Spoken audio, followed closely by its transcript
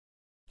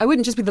I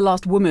wouldn't just be the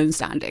last woman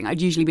standing,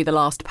 I'd usually be the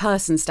last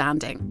person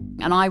standing.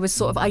 And I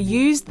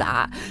used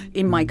that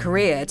in my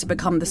career to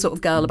become the sort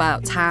of girl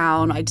about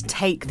town. I'd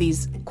take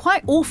these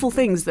quite awful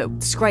things,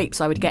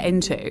 scrapes I would get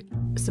into,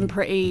 some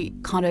pretty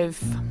kind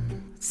of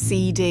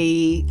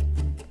seedy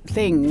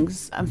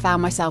things, and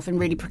found myself in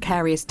really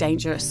precarious,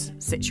 dangerous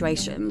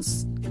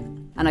situations.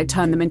 And I'd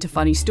turn them into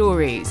funny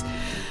stories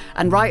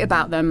and write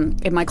about them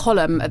in my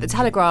column at The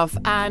Telegraph.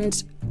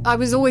 And I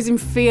was always in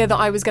fear that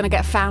I was going to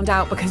get found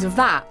out because of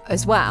that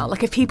as well.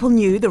 Like, if people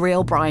knew the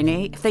real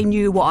Bryony, if they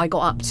knew what I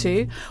got up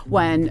to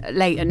when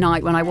late at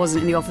night, when I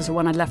wasn't in the office or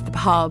when I'd left the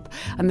pub,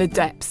 and the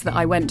depths that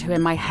I went to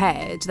in my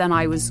head, then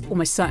I was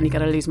almost certainly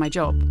going to lose my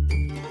job.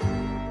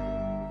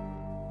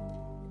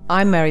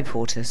 I'm Mary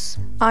Portas.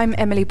 I'm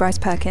Emily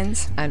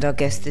Bryce-Perkins. And our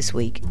guest this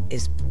week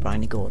is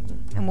Bryony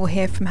Gordon. And we'll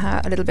hear from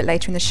her a little bit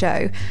later in the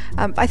show.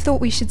 I thought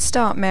we should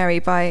start, Mary,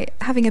 by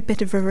having a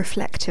bit of a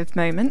reflective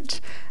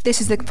moment. This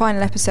is the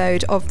final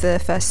episode of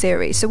the first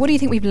series. So what do you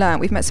think we've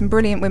learned? We've met some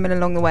brilliant women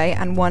along the way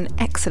and one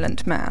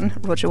excellent man,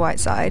 Roger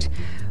Whiteside.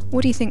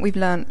 What do you think we've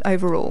learned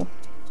overall?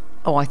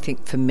 Oh, I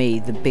think for me,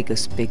 the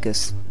biggest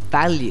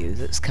value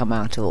that's come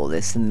out of all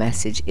this, the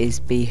message is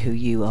be who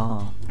you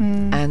are.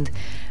 And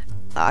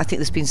I think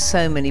there's been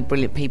so many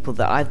brilliant people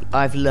that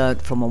I've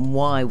learned from on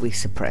why we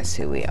suppress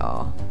who we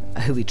are,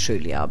 who we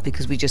truly are,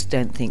 because we just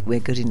don't think we're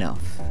good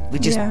enough. We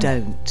just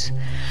don't.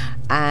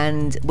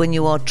 And when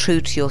you are true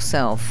to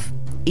yourself,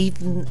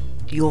 even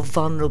your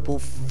vulnerable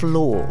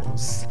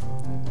flaws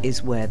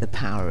is where the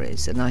power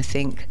is. And I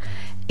think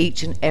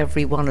each and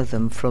every one of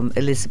them, from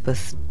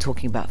Elizabeth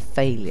talking about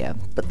failure,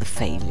 but the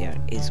failure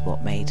is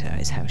what made her,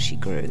 is how she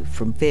grew.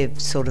 From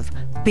Viv sort of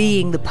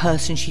being the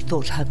person she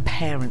thought her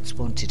parents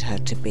wanted her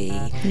to be,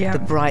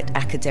 the bright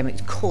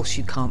academic. Of course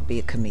you can't be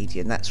a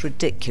comedian, that's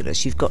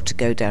ridiculous. You've got to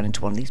go down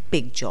into one of these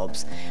big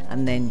jobs.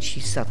 And then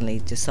she suddenly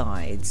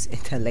decides in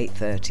her late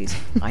 30s,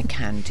 I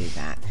can do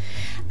that.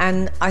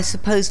 And I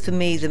suppose for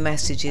me the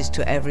message is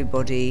to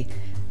everybody,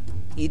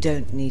 you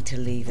don't need to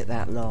leave it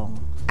that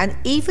long. And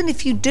even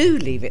if you do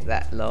leave it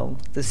that long,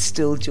 there's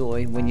still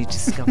joy when you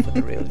discover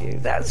the real you.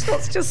 That's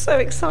what's just so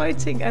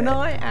exciting. And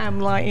I am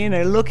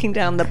looking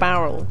down the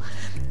barrel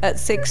at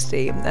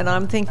 60 and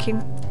I'm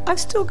thinking, I've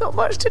still got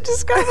much to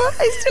discover.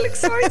 It still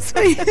excites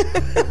me.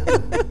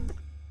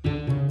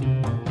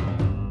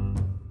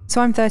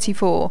 So I'm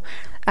 34,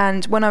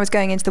 and when I was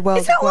going into the world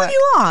of work... Is that what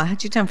you are?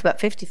 Had you done for about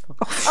 54?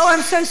 Oh,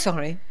 I'm so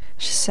sorry.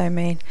 She's so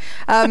mean.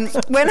 How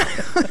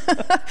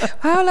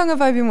long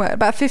have I been working?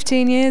 About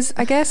 15 years,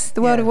 I guess,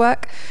 the world of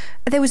work.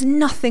 There was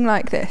nothing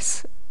like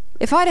this.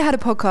 If I'd had a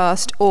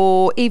podcast,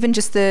 or even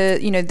just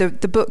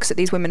the books that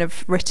these women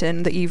have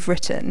written, that you've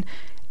written,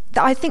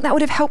 I think that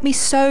would have helped me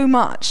so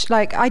much.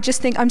 Like, I just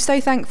think I'm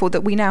so thankful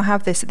that we now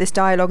have this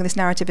dialogue and this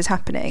narrative is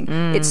happening.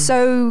 It's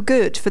so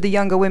good for the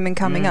younger women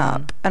coming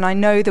up, and I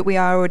know that we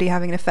are already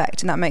having an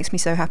effect, and that makes me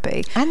so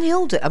happy. And the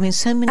older,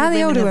 so many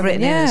women have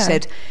written in and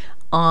said,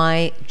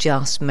 I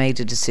just made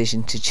a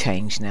decision to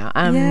change now.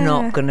 I'm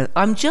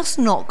just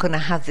not gonna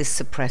have this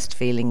suppressed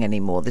feeling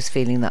anymore, this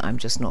feeling that I'm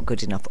just not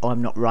good enough, or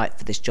I'm not right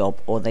for this job,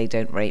 or they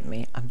don't rate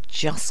me. I'm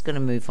just gonna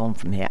move on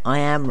from here. I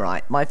am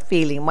right. My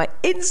feeling, my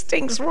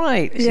instinct's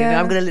right.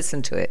 I'm gonna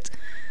listen to it.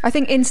 I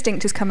think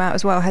instinct has come out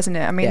as well, hasn't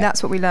it? I mean,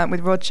 that's what we learnt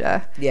with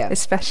Roger,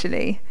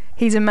 especially.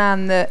 He's a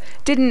man that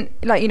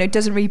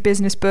doesn't read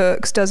business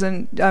books,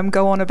 doesn't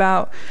go on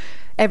about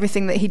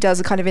everything that he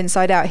does kind of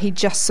inside out. He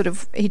just sort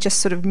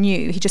of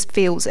knew. He just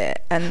feels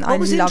it, and I love that. What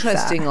was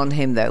interesting on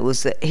him though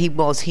was that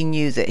he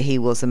knew that he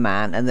was a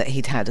man, and that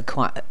he'd had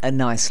quite a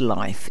nice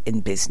life in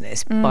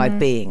business by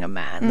being a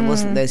man. There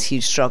wasn't those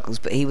huge struggles,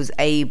 but he was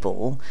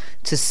able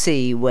to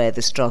see where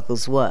the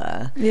struggles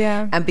were.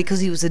 And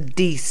because he was a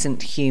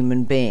decent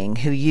human being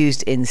who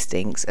used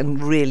instincts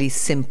and really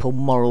simple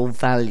moral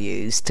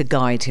values to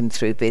guide him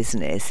through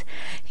business,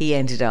 he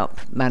ended up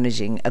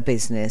managing a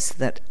business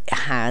that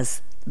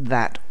has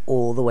that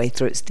all the way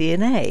through its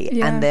DNA,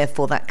 and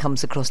therefore that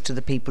comes across to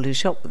the people who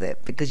shop with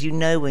it, because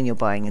when you're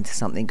buying into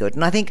something good.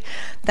 And I think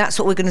that's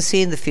what we're going to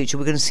see in the future.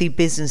 We're going to see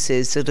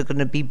businesses that are going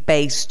to be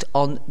based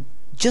on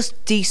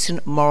just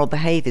decent moral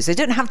behaviours. They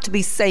don't have to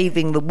be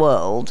saving the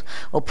world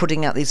or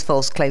putting out these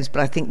false claims, but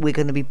I think we're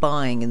going to be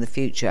buying in the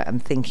future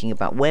and thinking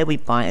about where we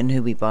buy and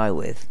who we buy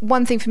with.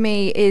 One thing for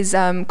me is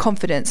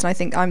confidence, and I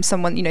think I'm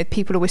someone,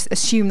 people always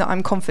assume that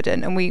I'm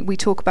confident, and we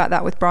talk about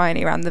that with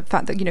Bryony around the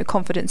fact that,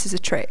 confidence is a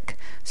trick.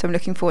 So I'm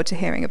looking forward to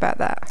hearing about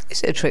that.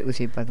 Is it a trick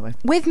with you, by the way?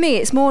 With me,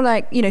 it's more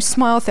like,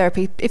 smile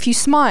therapy. If you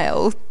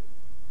smile,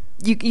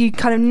 you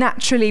kind of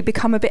naturally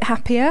become a bit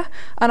happier.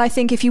 And I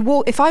think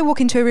if I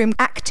walk into a room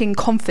acting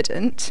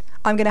confident,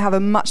 I'm going to have a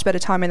much better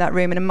time in that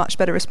room and a much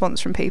better response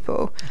from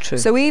people. True.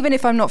 So even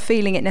if I'm not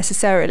feeling it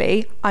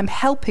necessarily, I'm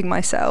helping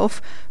myself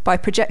by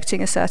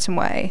projecting a certain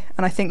way.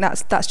 And I think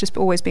that's just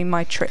always been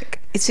my trick.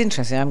 It's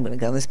interesting. I'm going to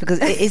go on this because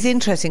it is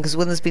interesting, because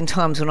when there's been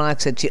times when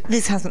I've said to you,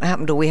 this hasn't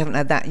happened or we haven't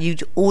had that,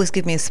 you'd always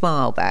give me a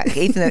smile back,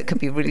 even though it could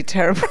be really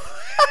terrible.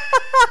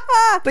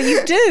 But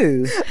you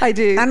do. I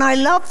do. And I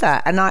love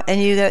that.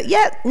 And you go,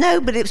 yeah,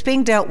 no, but it's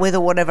being dealt with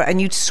or whatever.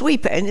 And you'd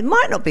sweep it, and it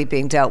might not be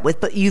being dealt with,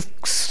 but you've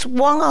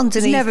swung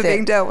underneath It's never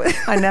being dealt with.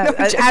 I know.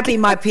 Abby,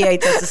 my PA,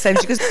 does the same.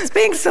 She goes, it's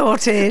being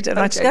sorted. And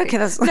I just go, okay,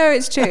 that's... No,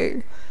 it's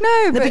true.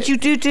 No, but you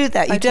do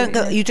that.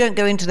 You don't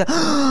go into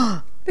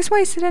the... It's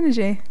wasted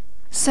energy.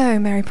 So,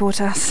 Mary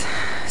Portas,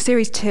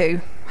 Series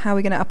 2, how are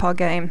we going to up our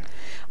game?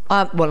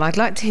 Well, I'd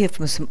like to hear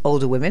from some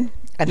older women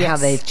and how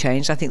Yes. they've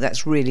changed. I think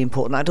that's really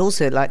important. I'd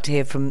also like to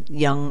hear from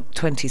young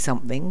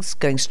 20-somethings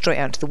going straight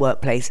out to the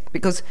workplace,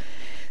 because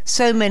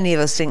so many of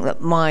us think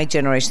that my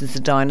generation's the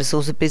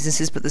dinosaurs of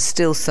businesses, but there's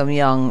still some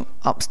young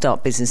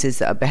upstart businesses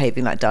that are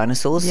behaving like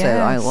dinosaurs. Yes. So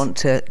I want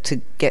to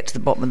get to the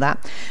bottom of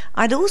that.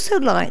 I'd also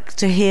like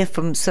to hear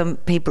from some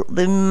people,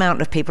 the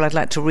amount of people. I'd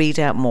like to read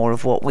out more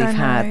of what we've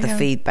had, the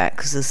feedback,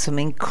 because there's some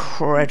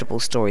incredible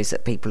stories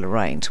that people are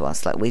writing to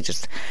us. Like we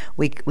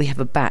have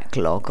a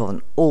backlog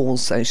on all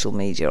social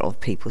media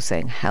of people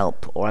saying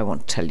help, or I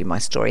want to tell you my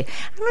story.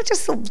 And I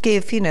just thought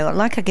give,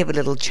 like I give a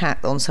little chat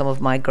on some of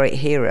my great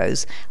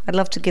heroes, I'd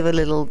love to give a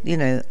little,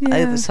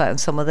 oversight on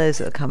some of those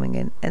that are coming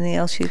in. Anything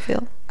else you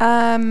feel?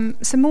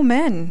 Some more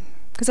men,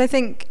 because I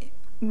think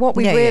what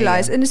we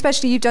realise, and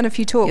especially you've done a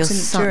few talks. You're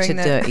such a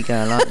dirty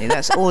girl, aren't you?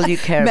 That's all you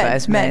care about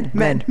is men.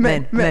 Some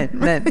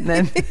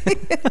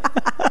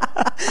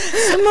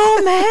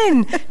more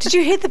men. Did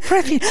you hear the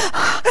perfume?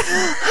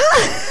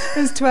 I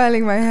was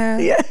twirling my hair.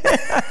 Yeah.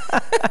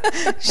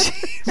 She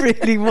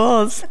really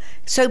was.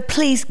 So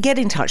please get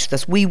in touch with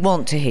us. We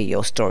want to hear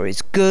your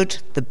stories. Good,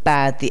 the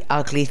bad, the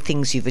ugly,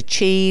 things you've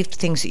achieved,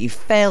 things that you've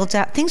failed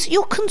at, things that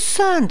you're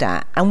concerned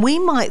at. And we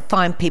might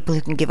find people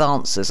who can give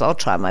answers. I'll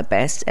try my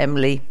best.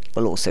 Emily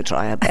will also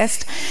try her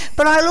best.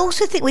 But I'll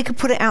also think we could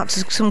put it out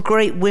to some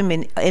great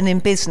women in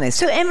business.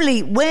 So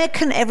Emily, where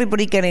can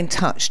everybody get in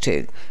touch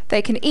to?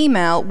 They can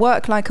email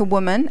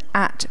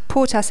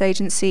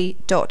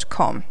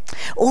worklikeawoman@portasagency.com.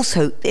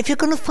 Also, if you're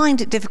going to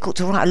find it difficult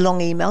to write a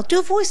long email, do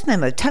a voice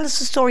memo. Tell us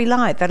the story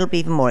live. That'll be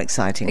even more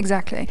exciting.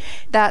 Exactly.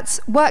 That's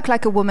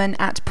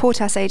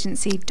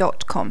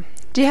worklikeawoman@portasagency.com.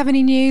 Do you have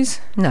any news?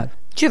 No.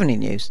 Do you have any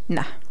news?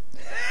 No.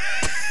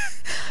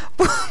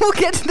 We'll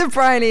get to the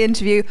Bryony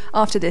interview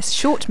after this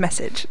short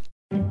message.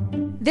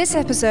 This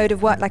episode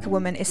of Work Like a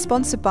Woman is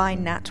sponsored by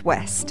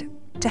NatWest.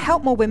 To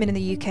help more women in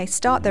the UK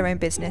start their own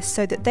business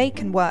so that they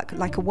can work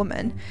like a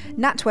woman,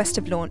 NatWest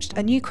have launched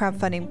a new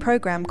crowdfunding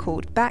programme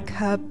called Back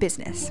Her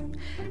Business.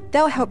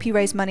 They'll help you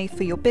raise money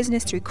for your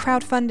business through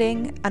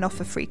crowdfunding and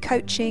offer free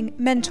coaching,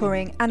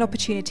 mentoring and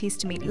opportunities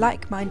to meet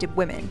like-minded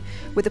women,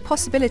 with the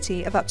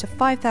possibility of up to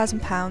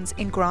 £5,000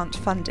 in grant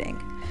funding.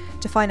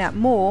 To find out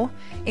more,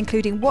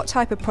 including what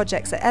type of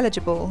projects are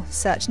eligible,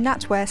 search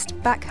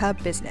NatWest Back Her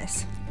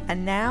Business.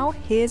 And now,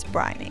 here's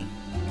Bryony.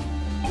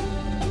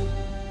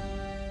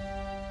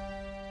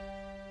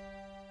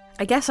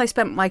 I guess I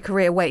spent my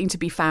career waiting to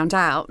be found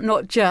out,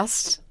 not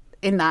just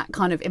in that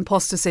kind of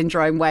imposter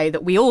syndrome way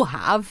that we all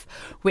have,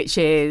 which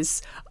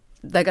is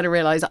they're going to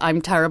realise I'm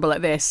terrible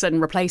at this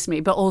and replace me.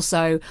 But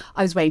also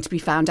I was waiting to be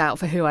found out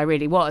for who I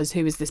really was,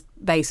 who was this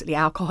basically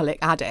alcoholic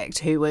addict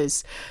who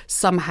was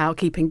somehow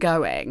keeping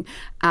going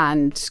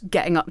and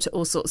getting up to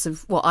all sorts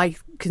of what I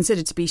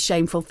considered to be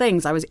shameful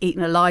things. I was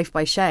eaten alive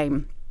by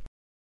shame.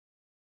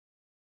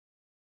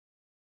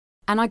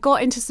 And I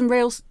got into some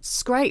real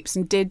scrapes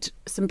and did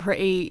some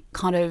pretty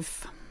kind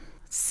of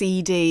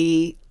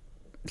seedy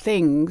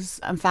things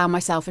and found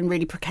myself in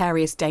really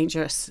precarious,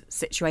 dangerous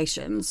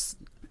situations,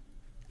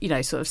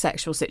 sort of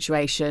sexual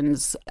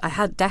situations. I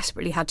had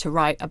desperately had to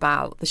write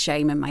about the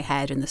shame in my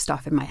head and the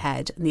stuff in my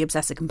head and the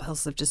obsessive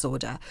compulsive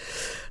disorder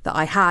that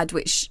I had,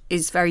 which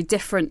is very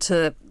different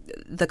to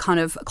the kind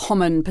of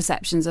common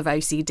perceptions of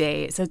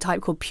OCD. It's a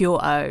type called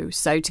pure O.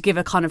 So to give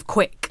a kind of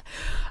quick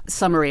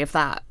summary of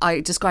that,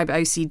 I describe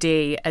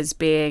OCD as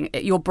being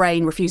your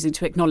brain refusing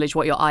to acknowledge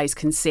what your eyes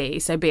can see.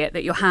 So be it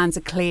that your hands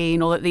are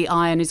clean, or that the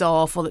iron is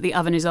off, or that the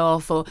oven is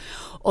off, or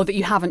that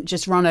you haven't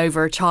just run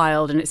over a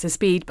child and it's a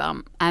speed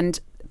bump. And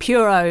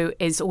pure O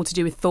is all to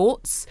do with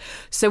thoughts.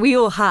 So we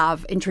all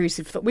have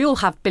intrusive thoughts. We all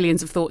have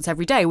billions of thoughts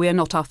every day. We are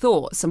not our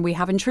thoughts, and we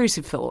have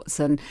intrusive thoughts.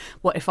 And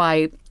what if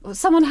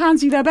someone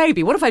hands you their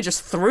baby? What if I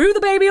just threw the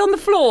baby on the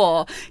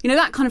floor?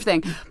 That kind of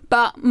thing.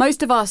 But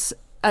most of us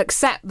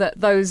accept that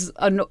those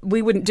are not,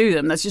 we wouldn't do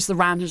them. That's just the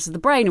randomness of the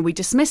brain, and we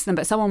dismiss them.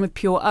 But someone with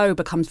pure O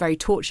becomes very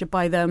tortured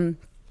by them,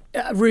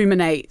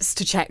 ruminates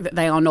to check that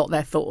they are not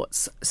their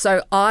thoughts.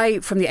 So I,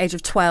 from the age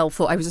of 12,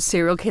 thought I was a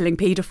serial killing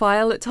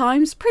paedophile at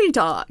times. Pretty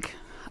dark.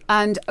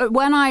 And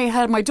when I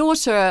had my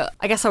daughter,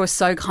 I guess I was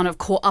so kind of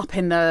caught up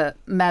in the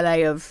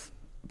melee of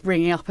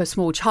bringing up a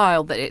small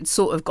child that it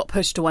sort of got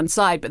pushed to one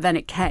side. But then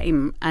it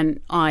came and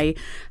I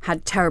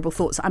had terrible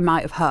thoughts I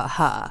might have hurt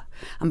her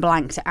and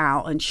blanked it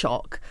out in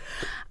shock.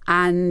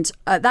 And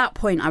at that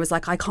point, I was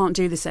like, I can't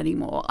do this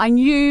anymore. I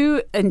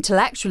knew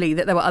intellectually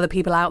that there were other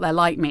people out there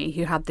like me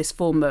who had this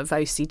form of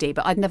OCD,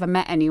 but I'd never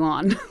met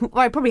anyone. Or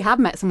I probably have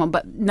met someone,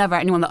 but never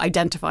anyone that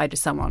identified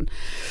as someone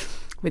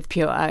with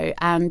pure O.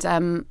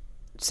 And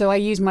so I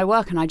used my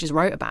work and I just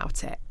wrote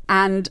about it.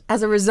 And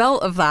as a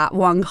result of that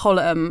one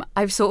column,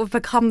 I've sort of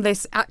become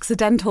this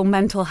accidental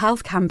mental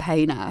health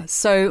campaigner.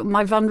 So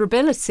my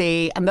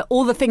vulnerability and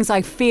all the things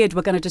I feared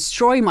were going to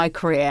destroy my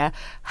career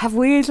have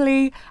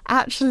weirdly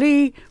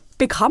actually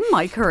become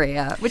my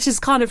career, which is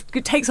kind of,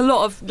 it takes a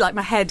lot of like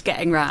my head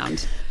getting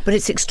round. But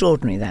it's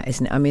extraordinary, that,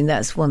 isn't it? I mean,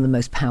 that's one of the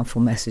most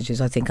powerful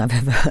messages I think I've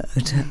ever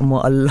heard. And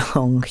what a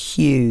long,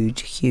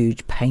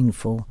 huge,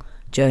 painful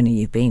journey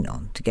you've been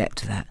on to get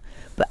to that.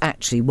 But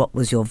actually, what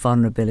was your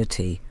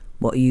vulnerability?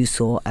 What you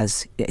saw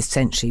as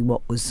essentially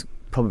what was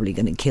probably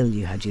going to kill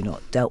you had you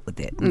not dealt with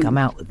it and come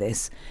out with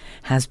this,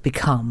 has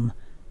become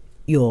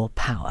your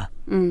power.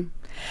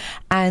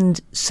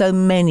 And so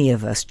many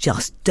of us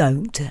just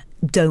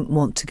don't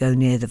want to go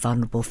near the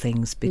vulnerable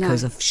things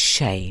because of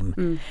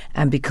shame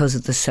and because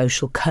of the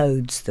social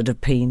codes that have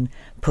been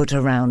put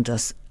around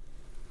us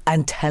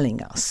and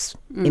telling us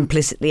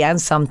implicitly and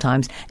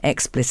sometimes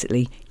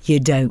explicitly, you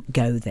don't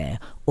go there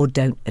or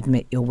don't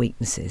admit your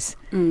weaknesses.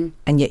 And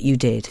yet you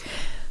did.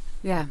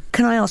 Yeah.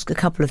 Can I ask a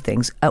couple of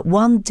things?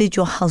 One, did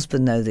your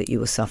husband know that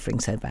you were suffering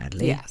so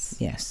badly? Yes.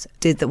 Yes.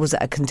 Was it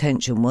a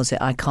contention? Was it,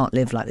 I can't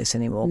live like this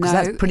anymore? Because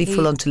No, that's pretty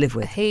full on to live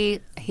with. He,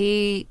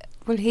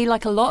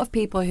 like a lot of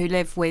people who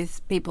live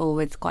with people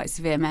with quite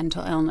severe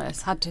mental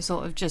illness, had to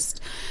sort of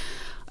just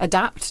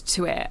adapt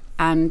to it.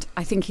 And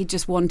I think he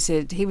just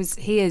wanted,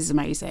 he is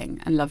amazing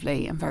and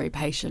lovely and very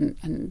patient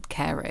and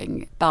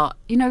caring. But,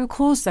 you know, of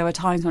course there were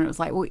times when it was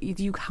like, well,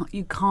 you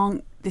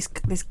can't, this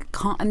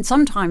can't, and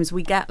sometimes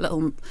we get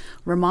little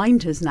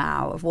reminders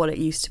now of what it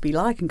used to be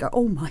like and go,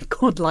 oh my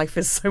God, life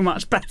is so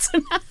much better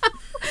now.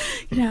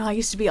 You know, I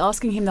used to be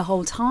asking him the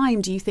whole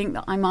time, do you think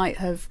that I might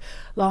have,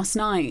 last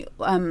night,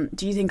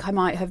 do you think I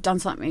might have done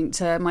something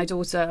to my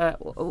daughter,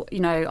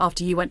 you know,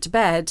 after you went to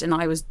bed and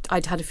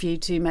I'd had a few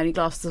too many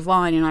glasses of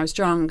wine and I was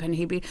drunk, and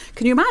he'd be,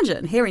 can you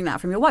imagine hearing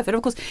that from your wife? And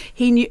of course,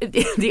 he knew,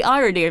 the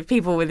irony of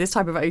people with this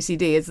type of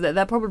OCD is that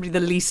they're probably the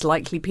least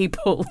likely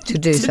people to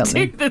do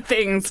something. Do the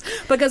things.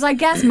 Because I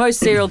guess most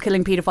serial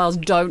killing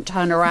paedophiles don't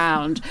turn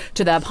around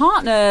to their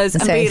partners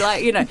and be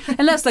like, you know,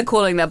 unless they're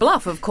calling their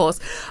bluff, of course.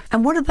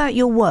 And what about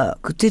your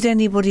work? Did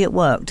anybody at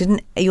work,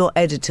 didn't your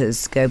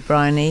editors go,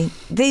 Bryony,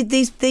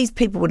 these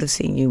people would have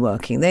seen you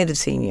working, they'd have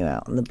seen you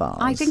out on the bars?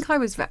 I think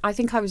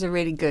I was a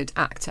really good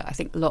actor. I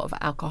think a lot of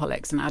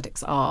alcoholics and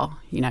addicts are,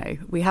 you know,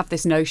 we have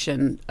this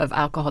notion of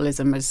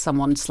alcoholism as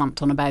someone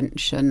slumped on a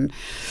bench and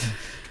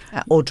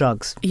or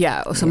drugs.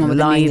 Yeah, or someone with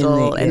a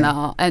needle in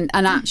the and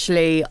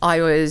actually I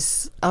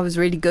was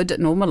really good at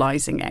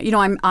normalising it. You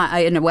know, I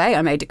in a way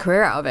I made a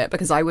career out of it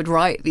because I would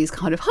write these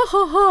kind of ha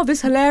ha ha,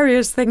 this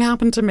hilarious thing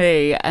happened to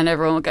me, and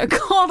everyone would go,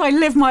 God, I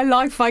live my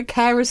life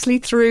vicariously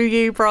through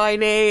you,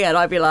 Bryony, and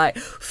I'd be like,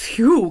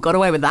 phew, got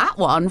away with that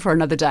one for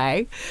another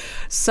day.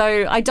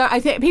 So I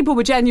think people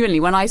were genuinely,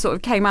 when I sort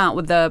of came out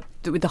with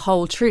the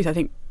whole truth, I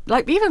think,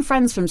 like even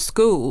friends from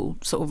school,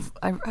 sort of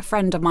a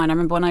friend of mine, I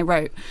remember when I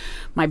wrote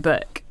my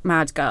book,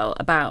 Mad Girl,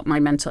 about my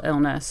mental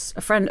illness,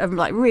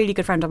 a really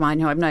good friend of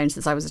mine who I've known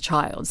since I was a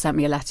child sent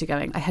me a letter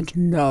going, I had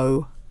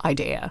no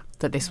idea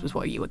that this was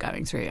what you were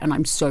going through and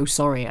I'm so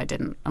sorry I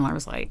didn't. And I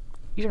was like,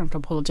 you don't have to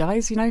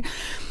apologise, you know.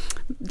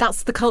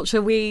 That's the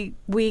culture we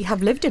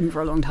have lived in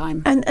for a long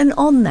time. And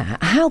on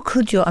that, how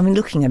could you, I mean,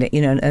 looking at it,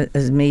 you know,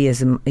 as me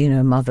as a, you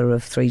know, mother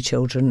of 3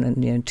 children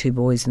and, you know, 2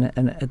 boys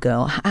and a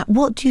girl,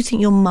 what do you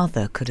think your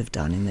mother could have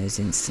done in those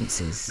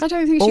instances? I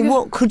don't think or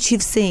what could she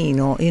have seen?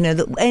 Or, you know,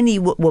 that any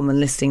woman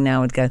listening now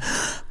would go,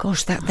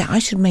 gosh, that I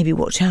should maybe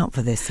watch out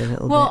for this a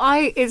little bit.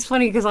 Well, it's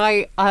funny because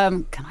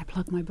can I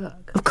plug my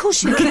book? Of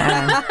course you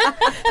can.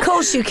 Of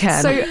course you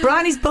can. So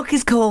Bryony's book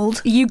is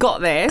called You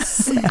Got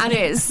This, and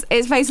it's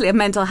basically a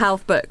mental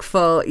health book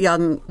for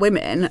young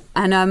women,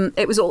 and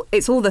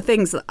it's all the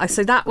things that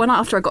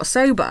after I got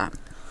sober,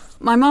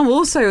 my mum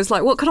also was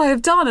like, what could I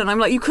have done? And I'm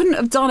like, you couldn't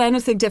have done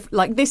anything different.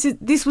 Like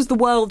this was the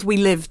world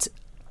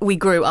we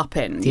grew up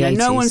in. You know,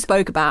 no one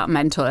spoke about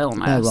mental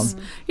illness. No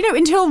one. You know,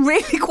 until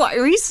really quite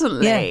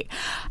recently. Yeah.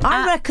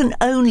 I reckon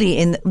only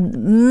in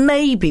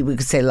maybe we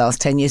could say the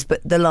last 10 years, but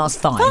the last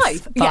 5.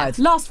 5. Yeah,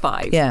 last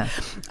 5. Yeah.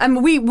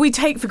 And we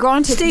take for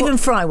granted. Stephen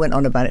Fry went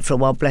on about it for a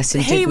while, bless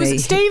him.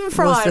 Stephen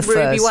Fry and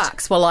Ruby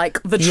Wax were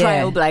like the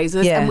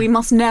trailblazers, and we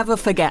must never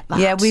forget that.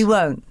 Yeah, we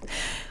won't.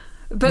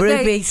 But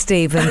Ruby,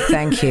 Stephen,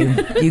 thank you.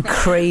 You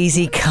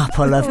crazy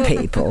couple of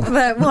people.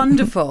 They're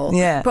wonderful.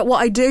 Yeah. But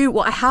what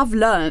I have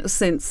learned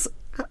since,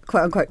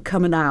 quote unquote,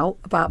 coming out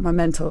about my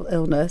mental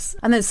illness,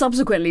 and then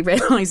subsequently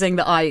realising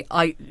that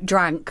I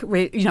drank,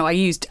 you know, I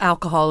used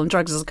alcohol and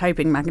drugs as a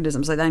coping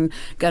mechanism, so then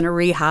going to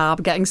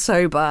rehab, getting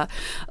sober.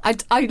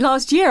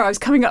 Last year I was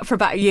coming up for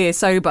about a year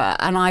sober,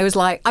 and I was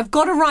like, I've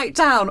got to write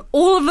down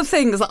all of the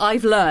things that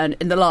I've learned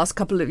in the last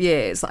couple of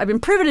years. I've been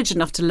privileged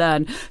enough to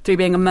learn through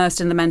being immersed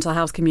in the mental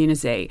health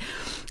community.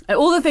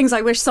 All the things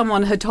I wish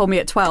someone had told me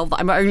at 12 that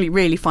I'm only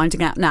really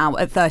finding out now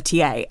at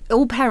 38.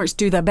 All parents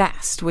do their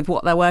best with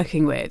what they're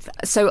working with.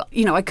 So,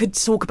 you know, I could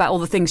talk about all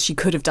the things she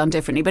could have done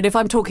differently. But if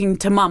I'm talking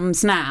to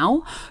mums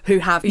now who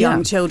have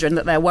young children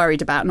that they're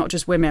worried about, not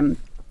just women,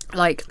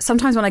 like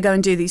sometimes when I go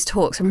and do these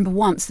talks, I remember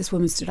once this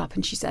woman stood up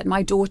and she said,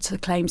 my daughter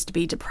claims to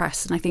be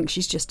depressed and I think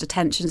she's just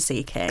attention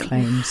seeking.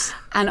 Claims.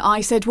 And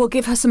I said, well,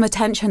 give her some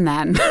attention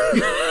then.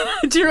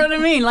 Do you know what I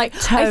mean? Like,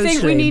 Totally. I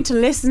think we need to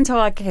listen to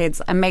our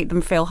kids and make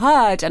them feel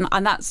heard. And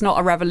that's not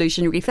a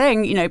revolutionary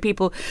thing. You know,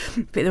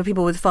 there are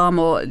people with far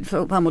more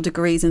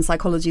degrees in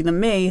psychology than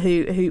me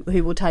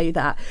who will tell you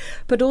that.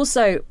 But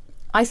also,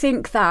 I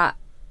think that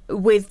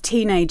with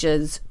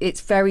teenagers,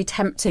 it's very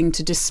tempting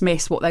to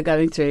dismiss what they're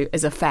going through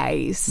as a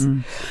phase.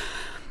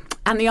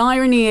 And the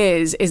irony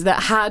is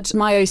that had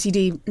my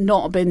OCD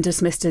not been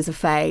dismissed as a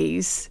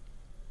phase,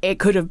 it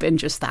could have been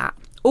just that.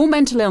 All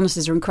mental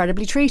illnesses are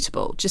incredibly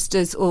treatable, just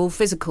as all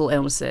physical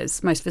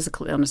illnesses, most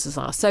physical illnesses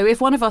are. So if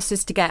one of us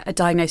is to get a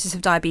diagnosis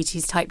of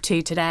diabetes type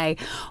 2 today,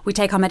 we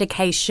take our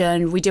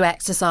medication, we do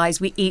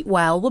exercise, we eat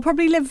well, we'll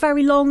probably live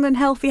very long and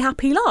healthy,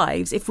 happy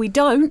lives. If we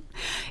don't,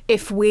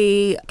 if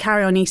we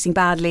carry on eating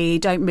badly,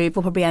 don't move,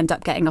 we'll probably end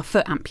up getting our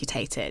foot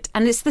amputated.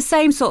 And it's the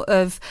same sort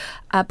of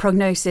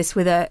prognosis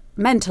with a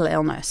mental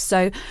illness.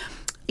 So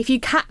if you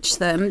catch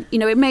them, you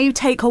know, it may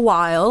take a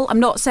while.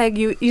 I'm not saying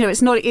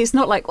it's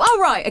not like, oh,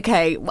 right,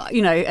 okay,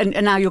 you know,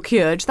 and now you're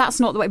cured. That's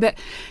not the way. But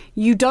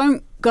you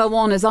don't go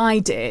on as I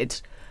did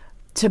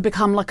to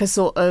become like a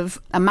sort of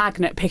a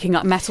magnet picking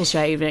up metal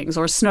shavings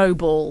or a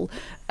snowball.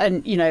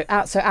 And, you know,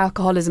 so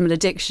alcoholism and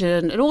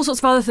addiction and all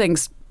sorts of other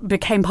things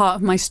became part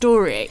of my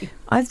story.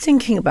 I'm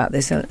thinking about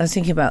this. I was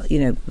thinking about, you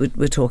know,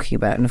 we're talking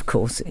about, and of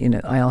course, you know,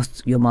 I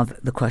asked your mother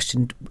the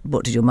question,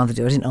 what did your mother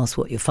do? I didn't ask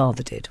what your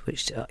father did,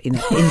 which, you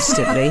know,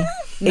 instantly.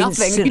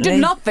 Nothing. You did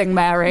nothing,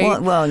 Mary.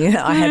 Well, you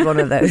know, I had one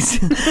of those.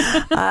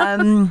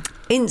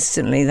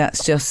 Instantly,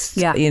 that's just,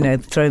 you know,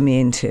 throw me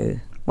into...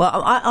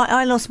 Well,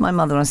 I lost my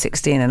mother when I was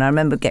 16, and I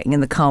remember getting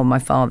in the car with my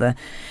father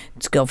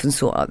to go off and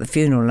sort out the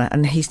funeral,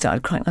 and he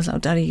started crying. I was like, oh,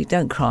 Daddy, you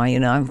don't cry, you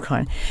know, I'm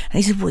crying. And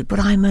he said, well, but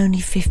I'm only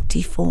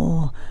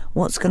 54.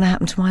 What's going to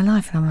happen to my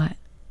life? And I'm like,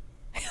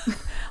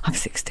 I'm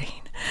 16.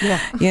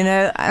 Yeah. You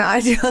know, and I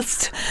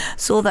just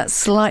saw that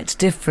slight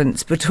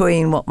difference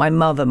between what my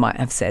mother might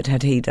have said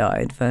had he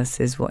died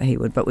versus what he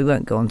would, but we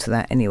won't go on to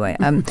that anyway.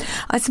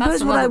 I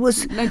suppose what I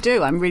was... No,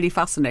 I'm really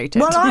fascinated.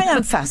 Well, I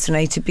am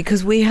fascinated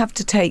because we have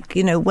to take,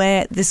 you know,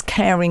 where this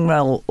caring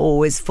role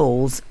always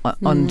falls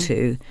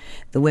onto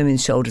the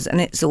women's shoulders. And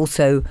it's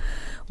also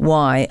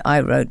why I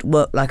wrote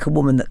Work Like a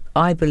Woman, that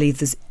I believe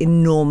there's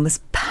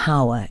enormous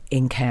power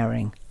in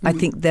caring. I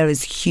think there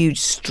is huge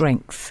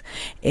strength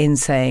in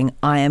saying,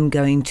 I am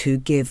going to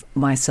give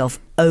myself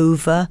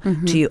over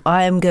to you.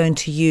 I am going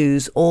to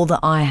use all that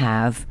I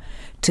have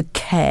to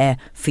care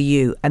for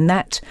you. And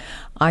that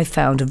I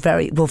found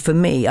for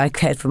me, I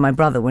cared for my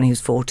brother when he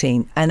was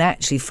 14. And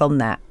actually from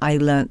that, I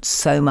learnt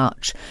so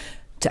much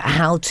to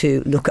how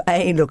to look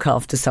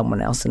after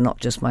someone else and not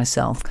just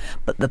myself,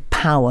 but the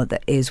power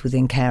that is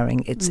within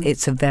caring.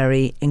 It's a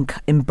very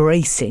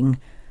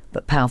embracing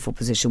but powerful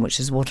position,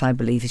 which is what I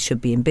believe it should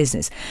be in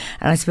business.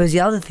 And I suppose the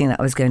other thing that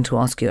I was going to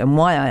ask you, and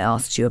why I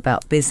asked you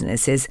about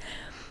business, is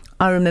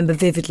I remember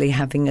vividly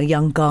having a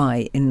young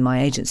guy in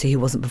my agency who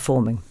wasn't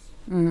performing.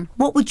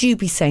 What would you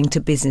be saying to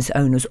business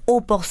owners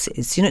or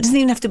bosses? You know, it doesn't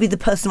even have to be the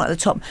person at the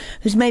top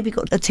who's maybe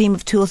got a team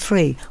of 2 or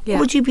 3. Yeah. What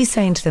would you be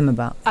saying to them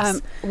about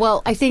this?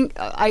 Well, I think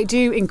I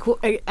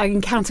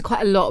encounter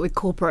quite a lot with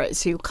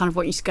corporates who kind of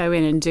want you to go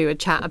in and do a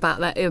chat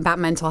about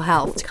mental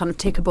health to kind of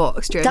tick a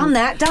box during Done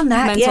that.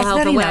 Mental Yes, Health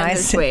very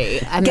Awareness nice.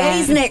 Week. And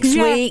Gays next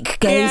week.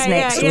 Gays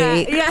next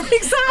week. Yeah,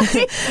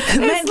 exactly.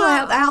 Mental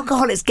health,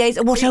 alcoholics,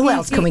 gays. What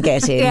else can we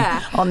get in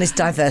on this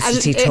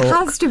diversity talk?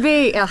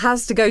 It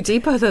has to go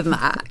deeper than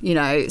that, you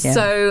know. Yeah.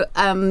 So,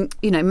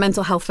 you know,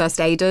 mental health first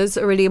aiders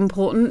are really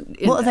important.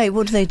 What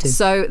do they do?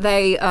 So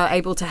they are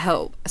able to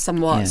help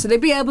somewhat. Yeah. So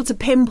they'd be able to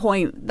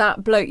pinpoint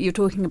that bloke you're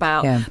talking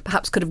about. Yeah.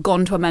 Perhaps could have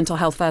gone to a mental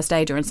health first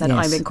aider and said,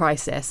 Yes. I'm in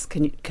crisis.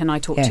 Can I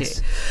talk Yes. to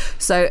you?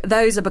 So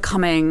those are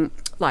becoming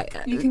like...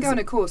 You can go on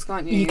a course,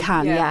 can't you? You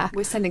can, yeah.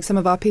 We're sending some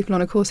of our people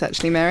on a course,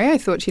 actually, Mary. I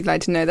thought you'd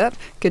like to know that.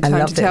 Good I time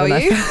loved to it tell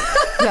when you.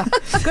 Yeah,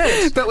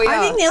 good. But I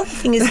think the other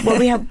thing is,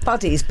 we have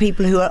buddies,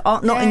 people who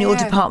are not in your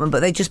department, but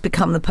they just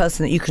become the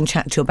person that you can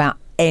chat to about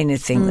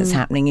anything that's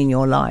happening in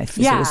your life.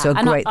 It's also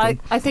a great thing.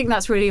 I think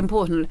that's really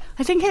important.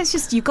 I think it's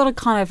just you've got to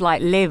kind of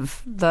like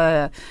live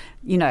that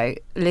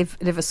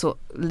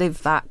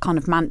kind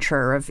of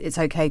mantra of it's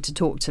okay to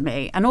talk to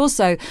me, and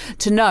also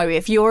to know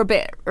if you're a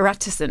bit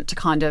reticent to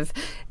kind of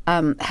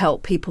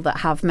help people that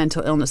have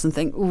mental illness and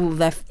think, oh,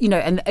 they're, you know,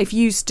 and if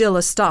you still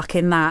are stuck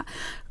in that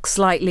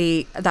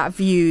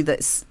view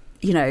that's,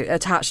 you know,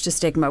 attached to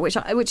stigma, which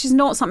is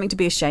not something to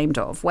be ashamed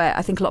of, where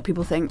I think a lot of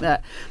people think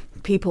that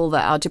people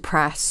that are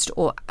depressed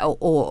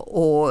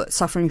or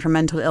suffering from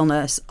mental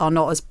illness are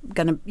not as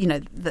going to, you know,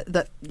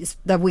 that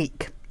they're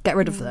weak, get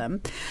rid of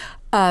them,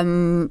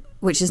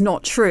 which is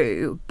not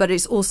true. But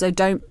it's also,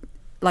 don't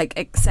like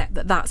accept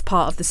that that's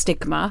part of the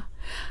stigma,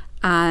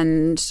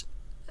 and,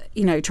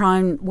 you know, try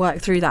and work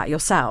through that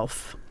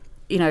yourself.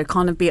 You know,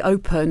 kind of be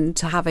open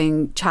to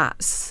having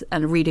chats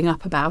and reading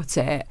up about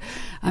it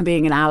and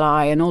being an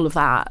ally and all of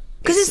that.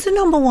 Because it's the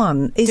number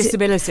one.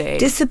 Disability.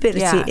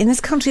 Disability in this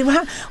country.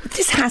 Well,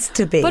 this has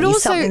to be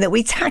something that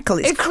we tackle.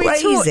 It's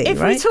crazy,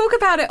 if we talk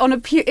about it on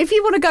if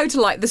you want to go to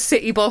like the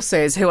city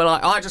bosses who are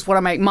like, I just want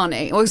to make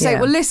money, or say,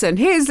 well, listen,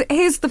 here's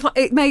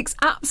it makes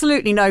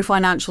absolutely no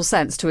financial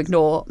sense to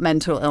ignore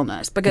mental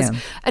illness because,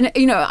 and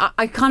you know,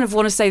 I kind of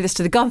want to say this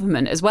to the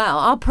government as well.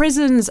 Our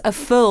prisons are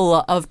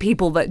full of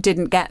people that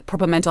didn't get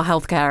proper mental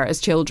health care as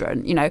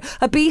children. You know,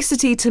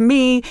 obesity to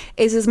me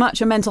is as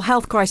much a mental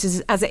health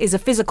crisis as it is a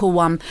physical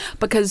one,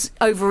 because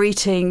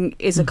overeating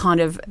is a kind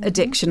of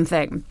addiction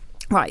thing.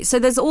 Right, so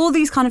there's all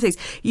these kind of things.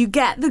 You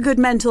get the good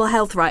mental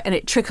health right and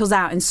it trickles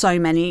out in so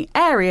many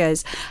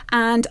areas.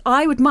 And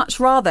I would much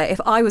rather, if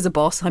I was a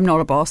boss, I'm not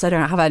a boss, I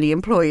don't have any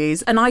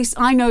employees, and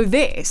I know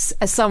this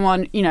as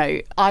someone, you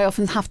know, I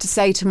often have to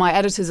say to my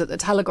editors at The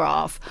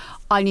Telegraph,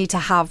 I need to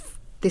have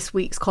this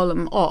week's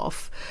column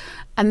off.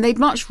 And they'd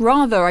much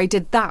rather I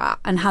did that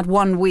and had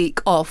 1 week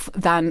off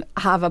than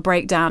have a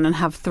breakdown and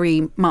have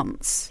 3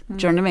 months.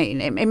 Do you know what I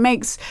mean? It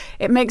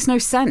makes no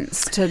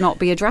sense to not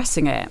be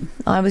addressing it.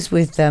 I was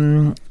with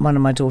one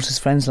of my daughter's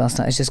friends last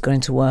night. I was just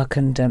going to work,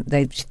 and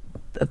they've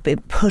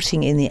been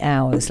putting in the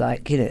hours,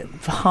 like, you know,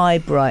 high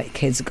bright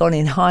kids, gone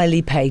in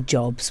highly paid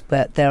jobs,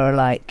 but they're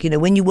like, you know,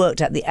 when you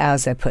worked out the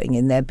hours they're putting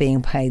in, they're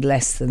being paid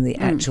less than the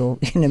actual,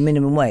 you know,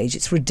 minimum wage.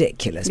 It's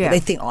ridiculous. But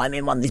they think, oh, I'm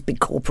in one of these big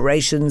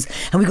corporations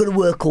and we've got to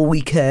work all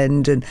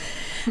weekend,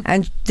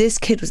 and this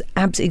kid was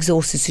absolutely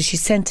exhausted, so she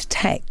sent a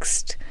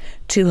text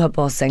to her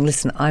boss saying,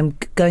 listen, I'm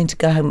going to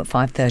go home at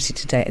 5:30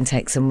 today and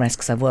take some rest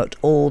because I've worked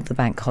all the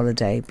bank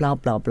holiday, blah,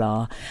 blah,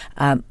 blah.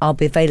 I'll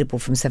be available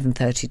from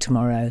 7:30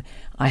 tomorrow.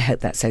 I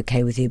hope that's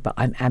okay with you, but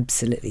I'm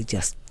absolutely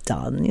just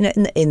done, you know,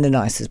 in the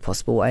nicest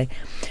possible way.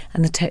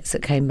 And the text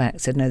that came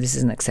back said, no, this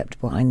isn't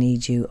acceptable. I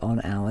need you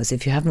on hours.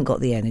 If you haven't got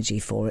the energy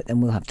for it,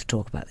 then we'll have to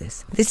talk about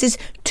this. This is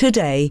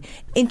today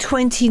in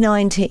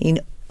 2019.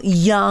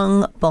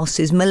 Young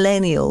bosses,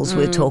 millennials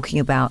we're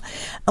talking about,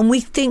 and we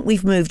think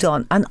we've moved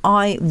on, and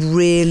I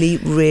really,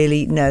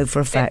 really know for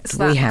a fact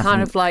we haven't.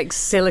 Kind of like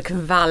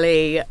Silicon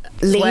Valley.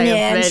 Lean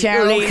in,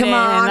 Cheryl, come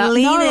on,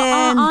 lean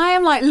in. I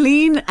am like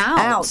lean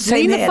out.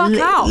 Lean the fuck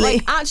out.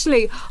 Like,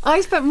 actually,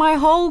 I spent my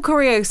whole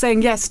career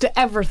saying yes to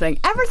everything.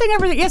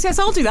 Everything. Yes,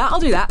 I'll do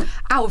that.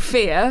 Out of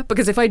fear,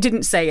 because if I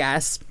didn't say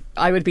yes,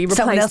 I would be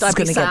replaced, I'd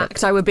be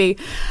sacked, I would be.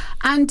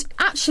 And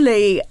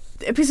actually,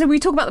 so we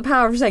talk about the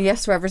power of saying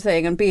yes to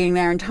everything and being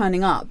there and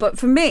turning up. But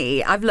for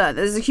me, I've learned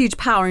there's a huge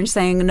power in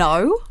saying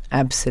no.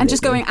 Absolutely. And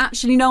just going,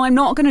 actually, no, I'm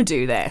not going to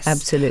do this.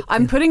 Absolutely.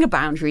 I'm putting a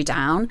boundary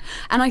down.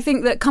 And I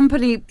think that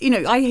company, you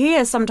know, I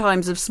hear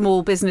sometimes of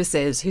small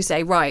businesses who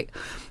say, right,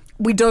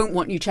 we don't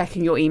want you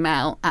checking your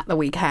email at the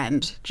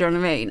weekend. Do you know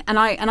what I mean? And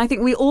I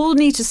think we all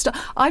need to start.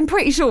 I'm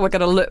pretty sure we're going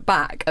to look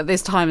back at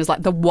this time as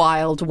like the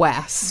Wild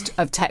West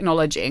of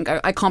technology and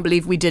go, I can't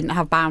believe we didn't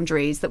have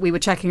boundaries, that we were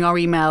checking our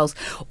emails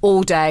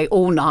all day,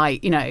 all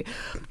night, you know.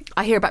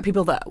 I hear about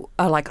people that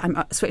are like,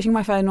 I'm switching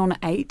my phone on at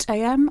 8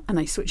 a.m. and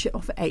I switch it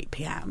off at 8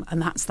 p.m.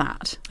 and that's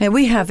that. Yeah,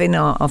 we have in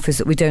our office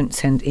that we don't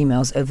send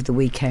emails over the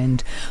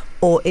weekend,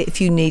 or if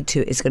you need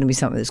to, it's going to be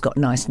something that's got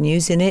nice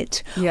news in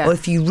it. Yeah. Or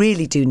if you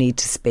really do need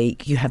to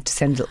speak, you have to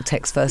send a little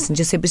text first and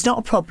just say, but it's not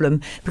a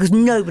problem, because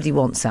nobody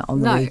wants that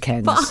on the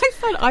weekends. But I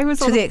found I was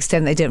to the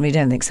extent they don't read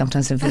anything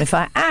sometimes. If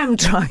I am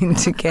trying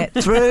to get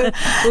through,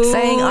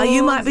 saying, oh,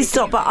 you might be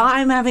stopped, but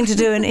I'm having to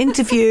do an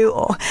interview,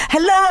 or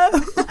hello.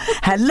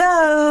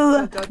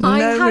 Oh,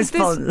 no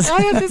response.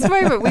 I had this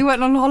moment. We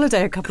went on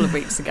holiday a couple of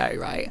weeks ago,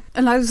 right?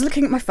 And I was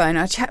looking at my phone,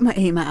 I checked my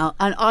email,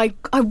 and I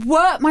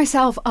worked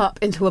myself up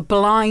into a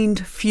blind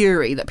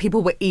fury that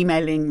people were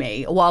emailing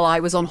me while I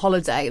was on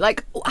holiday.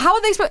 Like, how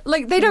are they supposed,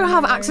 like, they don't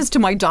have access to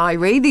my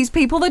diary, these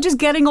people. They're just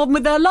getting on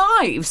with their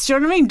lives. Do you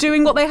know what I mean?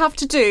 Doing what they have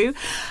to do.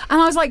 And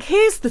I was like,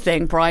 here's the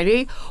thing,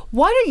 Bryony,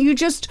 why don't you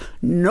just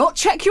not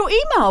check your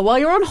email while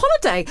you're on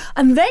holiday?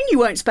 And then you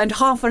won't spend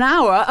half an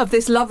hour of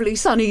this lovely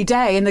sunny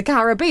day in the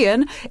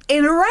Caribbean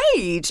in a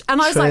rage.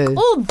 And I was like,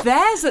 oh,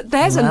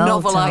 there's a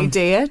novel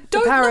idea.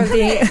 The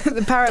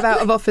power of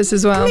out of office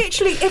as well.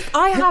 Literally, if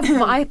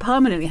I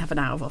permanently have an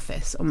out of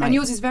office on my... And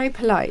yours is very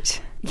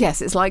polite.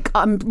 Yes, it's like,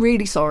 I'm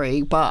really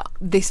sorry, but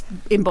this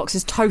inbox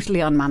is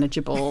totally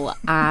unmanageable,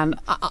 and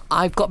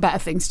I've got better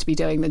things to be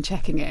doing than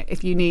checking it.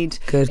 If you need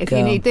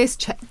this,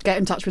 get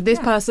in touch with this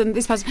person.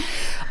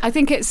 I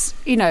think it's,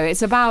 you know,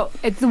 it's about,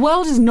 the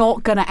world is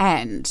not going to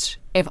end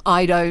if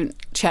I don't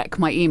check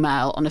my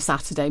email on a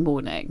Saturday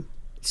morning.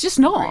 It's just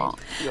not.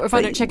 Or if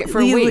I don't check it for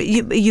a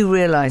week. You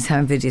realise how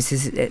invidious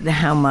is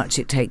how much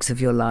it takes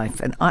of your life.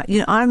 And I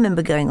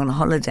remember going on a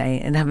holiday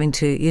and having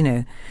to, you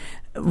know,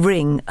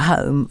 ring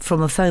home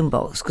from a phone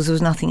box because there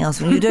was nothing else.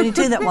 And you'd only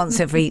do that once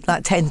every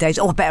 10 days.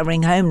 Oh, I better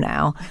ring home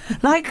now.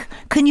 Like,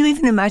 can you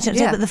even imagine?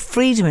 Yeah. But the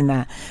freedom in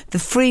that, the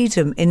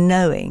freedom in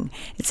knowing,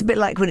 it's a bit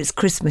like when it's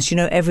Christmas, you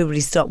know, everybody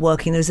start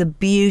working. There's a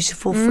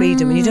beautiful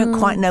freedom and you don't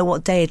quite know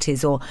what day it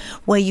is or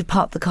where you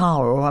park the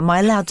car, or am I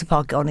allowed to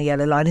park it on a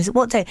yellow line? Is it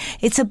what day?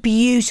 It's a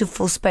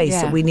beautiful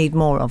space that we need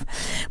more of.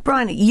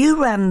 Bryony,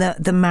 you ran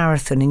the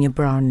marathon in your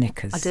brown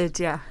knickers. I did,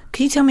 yeah.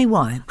 Can you tell me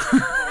why?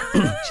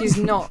 She's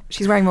not.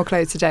 She's wearing more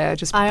clothes today. I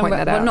just point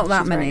that out. Not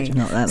that She's many.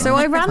 Not that So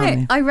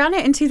much. I ran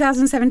it in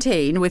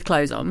 2017 with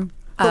clothes on.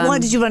 But why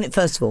did you run it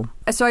first of all?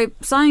 So I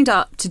signed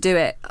up to do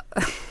it.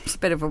 It's a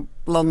bit of a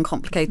long,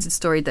 complicated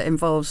story that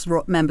involves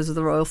members of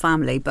the royal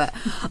family. But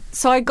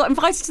so I got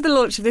invited to the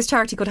launch of this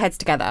charity called Heads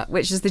Together,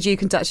 which is the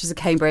Duke and Duchess of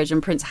Cambridge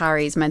and Prince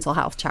Harry's mental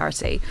health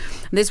charity.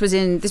 And this was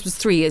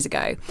 3 years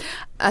ago.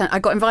 I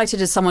got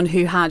invited as someone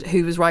who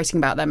was writing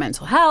about their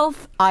mental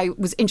health. I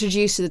was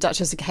introduced to the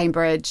Duchess of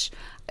Cambridge.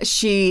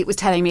 She was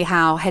telling me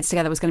how Heads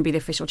Together was going to be the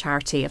official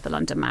charity of the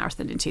London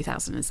Marathon in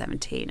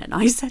 2017. And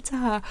I said to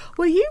her,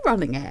 well, are you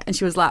running it? And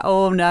she was like,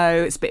 oh,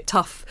 no, it's a bit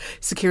tough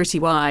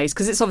security-wise,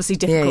 because it's obviously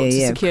difficult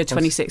to secure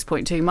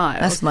 26.2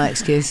 miles. That's my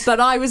excuse. But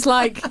I was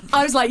like,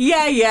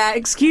 yeah,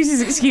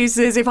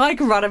 excuses. If I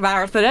can run a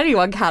marathon,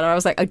 anyone can. And I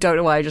was like, I don't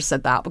know why I just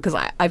said that, because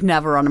I've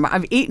never run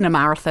I've eaten a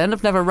marathon.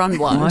 I've never run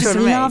one. I used to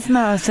love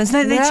marathons.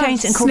 No, they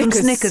changed it and called them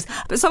Snickers.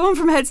 But someone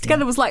from Heads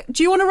Together was like,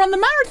 do you want to run the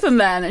marathon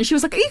then? And she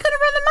was like, are you going to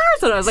run the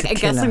marathon? I was like, I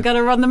guess I'm going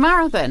to run the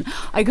marathon.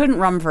 I couldn't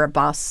run for a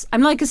bus.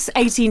 I'm like a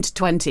 18 to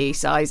 20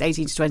 size,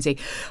 18 to 20.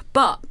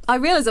 But I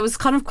realised I was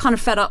kind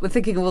of fed up with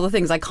thinking of all the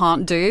things I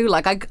can't do.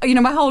 Like,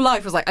 my whole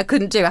life was like, I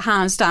couldn't do a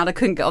handstand. I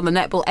couldn't get on the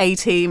netball A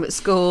team at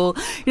school.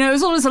 It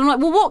was all of a sudden like,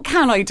 well, what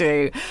can I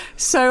do?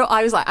 So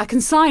I was like, I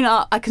can sign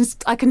up. I can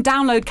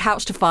download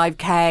Couch to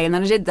 5K. And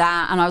then I did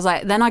that. And I was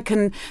like, then I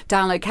can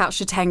download Couch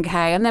to 10K.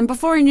 And then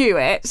before I knew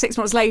it, 6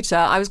 months later,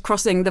 I was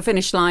crossing the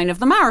finish line of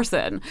the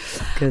marathon.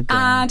 Good girl.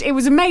 And it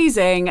was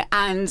amazing.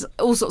 And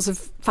all sorts of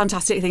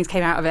fantastic things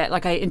came out of it.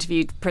 Like, I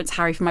interviewed Prince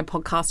Harry for my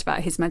podcast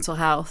about his mental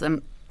health.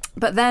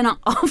 But then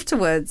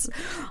afterwards,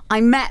 I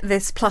met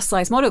this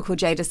plus-size model called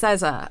Jada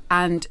Cesar,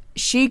 and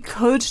she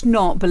could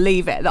not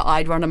believe it that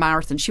I'd run a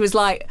marathon. She was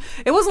like,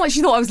 it wasn't like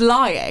she thought I was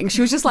lying. She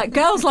was just like,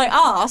 girls like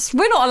us,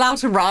 we're not allowed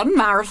to run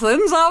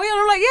marathons, are we? And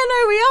I'm like, yeah,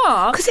 no, we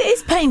are. Because it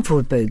is painful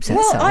with boobs that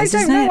size, I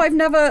don't know. I've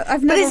never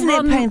isn't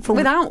run it painful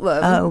without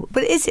them. Oh,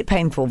 but is it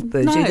painful with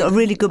boobs? No, You've got a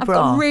really good bra.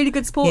 I've got a really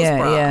good sports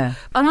bra. Yeah.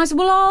 And I said,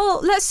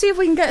 well, let's see if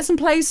we can get some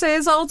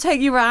places. I'll take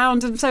you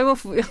around. And so,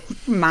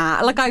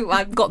 Matt, like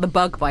I got the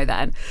bug by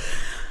then.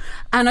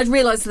 And I'd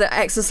realised that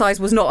exercise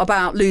was not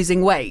about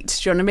losing weight.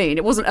 Do you know what I mean?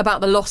 It wasn't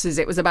about the losses.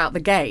 It was about the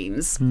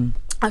gains.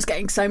 I was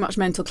getting so much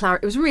mental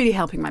clarity. It was really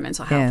helping my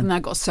mental health. Yeah. And I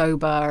got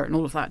sober and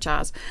all of that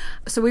jazz.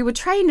 So we were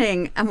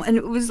training, and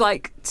it was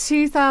like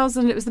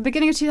 2000. It was the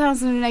beginning of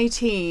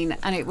 2018,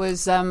 and it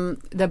was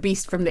the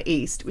Beast from the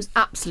East. It was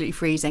absolutely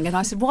freezing. And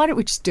I said, why don't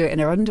we just do it in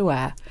our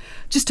underwear?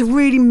 Just to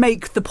really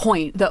make the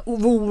point that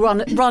all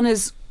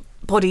runners...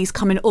 bodies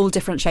come in all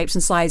different shapes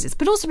and sizes,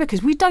 but also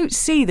because we don't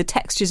see the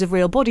textures of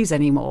real bodies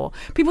anymore.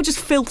 People just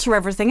filter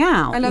everything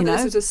out. I love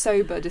this was a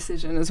sober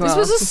decision as well.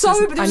 This was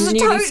a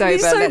totally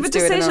sober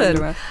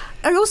decision.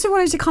 I also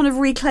wanted to kind of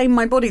reclaim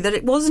my body, that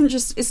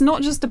it's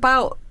not just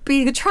about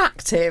being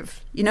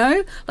attractive,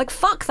 like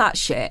fuck that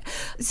shit.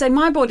 So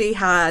my body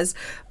has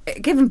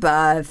given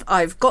birth,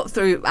 I've got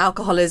through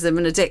alcoholism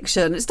and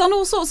addiction, it's done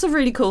all sorts of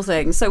really cool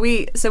things. So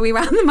we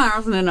ran the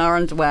marathon in our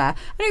underwear,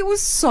 and it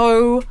was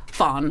so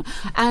fun.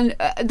 And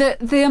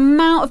the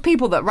amount of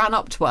people that ran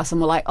up to us and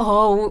were like,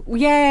 oh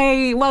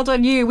yay, well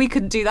done you, we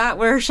couldn't do that,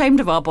 we're ashamed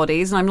of our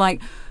bodies. And I'm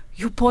like,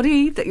 your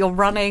body that you're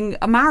running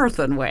a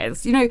marathon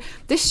with,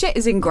 this shit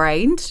is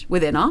ingrained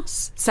within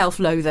us.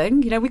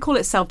 Self-loathing, we call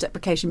it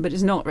self-deprecation, but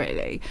it's not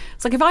really.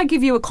 It's like, if I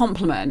give you a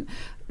compliment,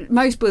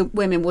 most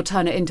women will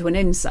turn it into an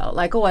insult,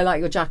 like, oh, I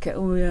like your jacket,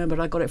 oh yeah, but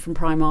I got it from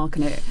Primark,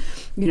 and it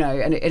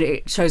and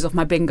it shows off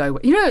my bingo.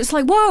 It's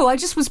like, whoa, I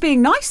just was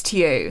being nice to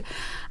you.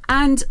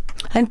 And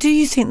do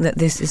you think that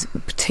this is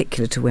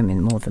particular to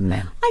women more than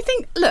men? I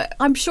think, look,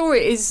 I'm sure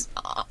it is.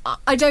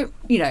 I don't,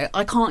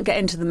 I can't get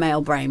into the male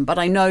brain, but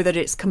I know that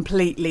it's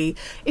completely,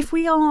 if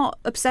we are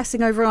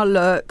obsessing over our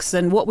looks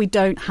and what we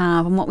don't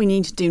have and what we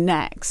need to do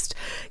next,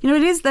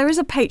 there is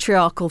a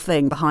patriarchal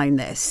thing behind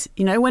this.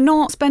 We're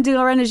not spending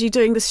our energy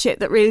doing the shit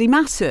that really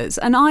matters.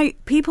 And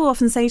people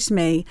often say to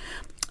me,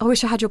 I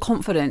wish I had your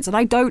confidence, and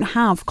I don't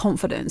have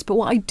confidence. But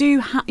what I do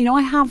have,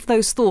 I have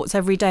those thoughts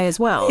every day as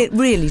well. It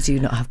really do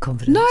not have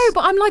confidence. No,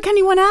 but I'm like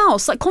anyone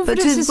else. Like,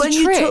 confidence is a trick.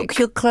 When you took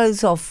your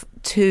clothes off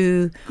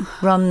to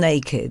run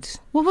naked.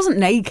 Well, I wasn't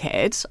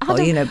naked.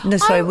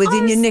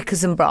 Within your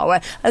knickers and bra.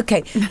 Right?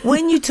 Okay,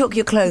 when you took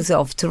your clothes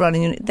off to run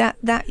in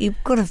that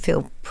you've got to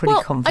feel pretty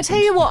confident. I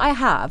tell you what I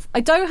have.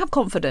 I don't have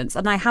confidence,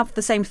 and I have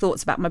the same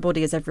thoughts about my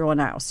body as everyone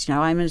else.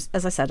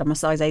 As I said, I'm a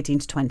size 18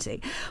 to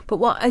 20. But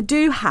what I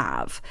do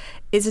have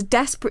is a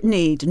desperate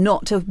need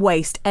not to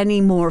waste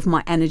any more of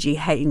my energy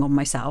hating on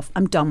myself.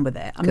 I'm done with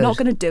it. I'm not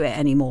going to do it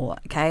anymore,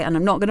 okay? And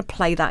I'm not going to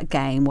play that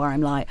game where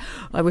I'm like,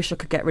 I wish I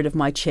could get rid of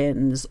my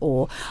chins,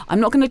 or I'm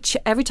not going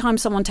to, every time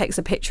someone takes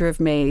a picture of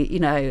me,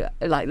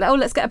 like, oh,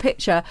 let's get a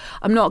picture,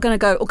 I'm not going to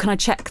go, oh, can I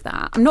check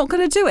that? I'm not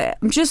going to do it.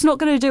 I'm just not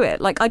going to do it.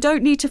 Like, I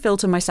don't need to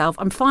filter myself.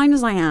 I'm fine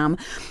as I am.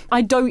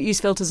 I don't use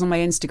filters on my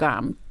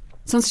Instagram.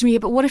 Someone said to me, yeah,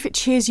 but what if it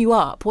cheers you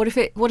up? What if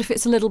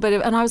it's a little bit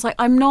of... And I was like,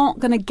 I'm not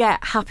going to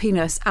get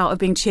happiness out of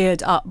being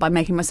cheered up by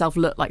making myself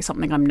look like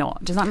something I'm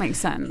not. Does that make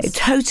sense? It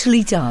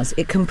totally does.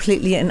 It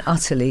completely and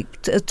utterly...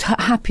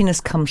 happiness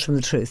comes from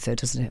the truth, though,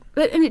 doesn't it?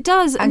 And it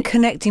does. And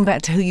connecting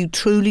back to who you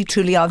truly,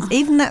 truly are.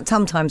 Even that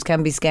sometimes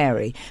can be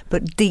scary,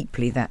 but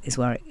deeply that is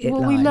where it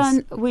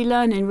lies. We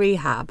learn in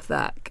rehab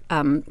that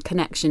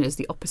connection is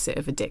the opposite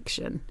of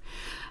addiction.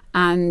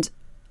 And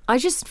I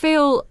just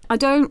feel I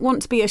don't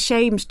want to be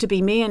ashamed to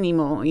be me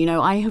anymore. You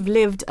know, I have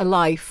lived a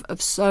life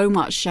of so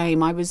much shame.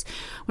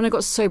 When I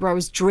got sober, I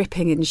was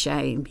dripping in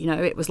shame. You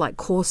know, it was like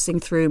coursing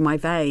through my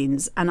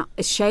veins. And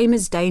shame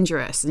is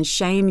dangerous, and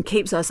shame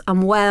keeps us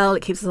unwell,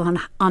 it keeps us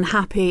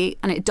unhappy,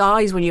 and it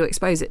dies when you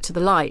expose it to the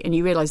light and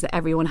you realise that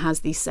everyone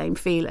has these same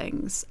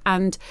feelings.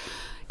 And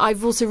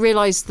I've also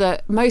realised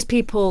that most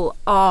people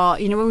are,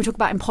 you know, when we talk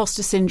about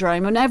imposter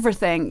syndrome and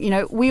everything, you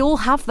know, we all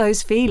have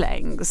those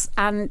feelings,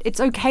 and it's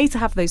okay to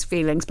have those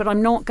feelings, but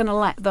I'm not going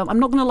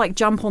to like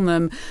jump on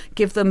them,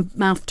 give them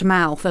mouth to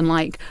mouth and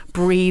like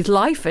breathe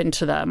life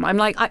into them. I'm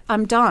like,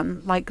 I'm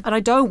done. Like, and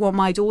I don't want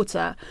my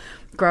daughter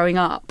growing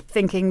up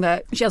thinking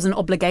that she has an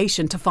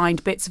obligation to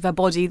find bits of her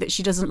body that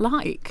she doesn't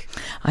like.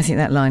 I think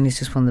that line is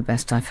just one of the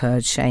best I've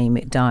heard. Shame,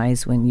 it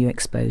dies when you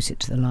expose it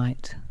to the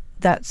light.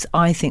 That's,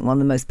 I think, one of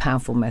the most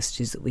powerful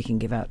messages that we can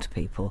give out to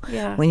people.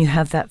 Yeah. When you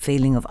have that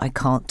feeling of, I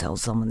can't tell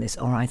someone this,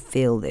 or I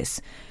feel this,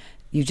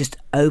 you just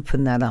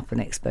open that up and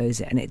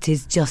expose it. And it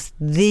is just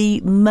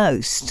the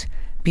most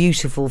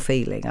beautiful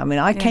feeling. I mean,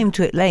 I came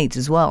to it late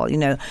as well. You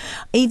know,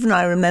 even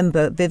I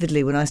remember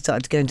vividly when I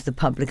started to go into the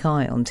public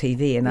eye on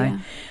TV,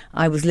 and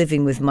I was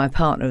living with my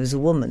partner as a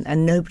woman,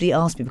 and nobody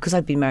asked me, because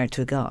I'd been married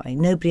to a guy,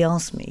 nobody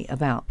asked me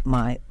about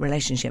my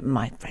relationship. And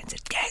my friend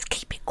said, yes,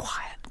 keep it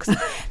quiet, because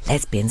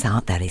lesbians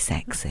aren't very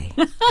sexy.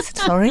 I said,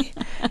 sorry?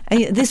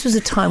 And this was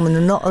a time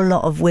when not a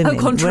lot of women were in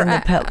the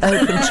contraire.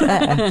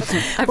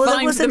 I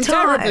find them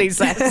terribly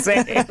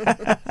sexy.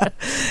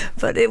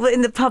 But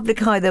in the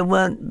public eye, there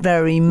weren't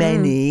very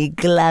many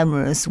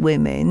glamorous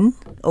women,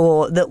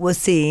 or that were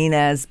seen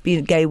as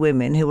gay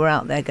women who were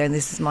out there going,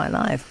 this is my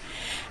life.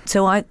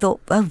 So I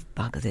thought, oh,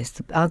 bugger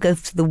this. I'll go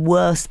to the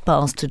worst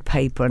bastard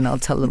paper and I'll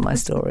tell them my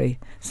story.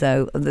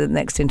 So the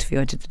next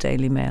interview I did the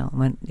Daily Mail. I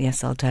went,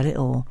 yes, I'll tell it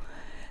all.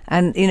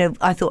 And, you know,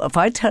 I thought, if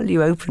I tell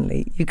you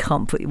openly, you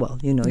can't put... Well,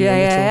 you know...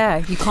 Yeah.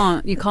 You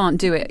can't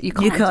do it. You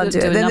can't do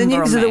it. Then the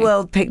News of the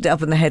World picked it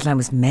up and the headline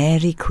was,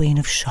 Mary, Queen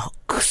of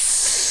Shocks.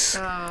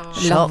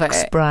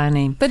 Shocks,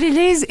 Bryony. But it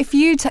is, if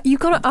you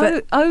got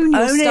to own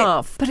your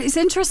stuff. But it's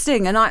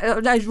interesting, and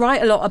I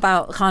write a lot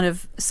about kind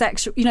of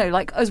sexual, you know,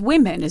 like as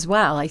women as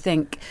well. I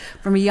think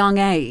from a young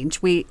age,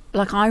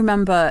 I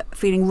remember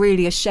feeling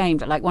really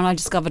ashamed, like when I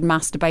discovered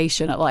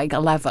masturbation at like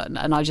 11,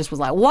 and I just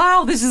was like,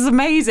 wow, this is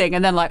amazing.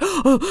 And then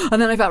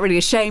and then I felt really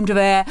ashamed of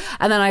it,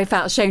 and then I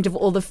felt ashamed of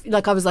all the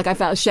I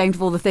felt ashamed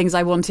of all the things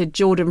I wanted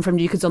Jordan from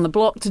New Kids on the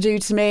Block to do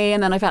to me,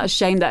 and then I felt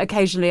ashamed that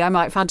occasionally I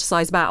might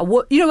fantasize about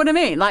you know what I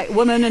mean, like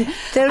woman. And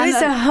there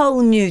is a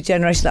whole new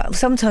generation. Like,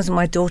 sometimes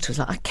my daughter was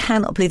like, I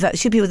cannot believe that.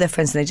 She'd be with their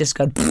friends and they just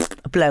go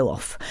blow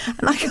off,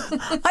 and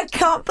I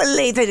can't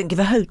believe they didn't give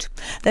a hoot.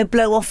 They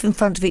blow off in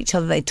front of each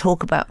other. They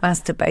talk about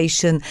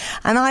masturbation,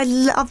 and I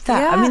love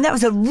that. Yeah. I mean, that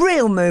was a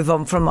real move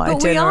on from my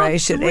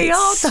generation. We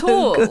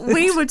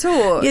were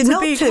taught to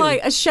be quite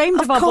ashamed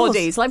of our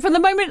bodies. Like from the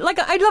moment, like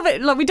I love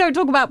it. Like we don't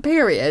talk about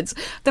periods,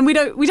 then we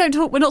don't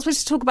talk. We're not supposed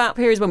to talk about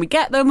periods when we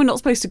get them. We're not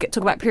supposed to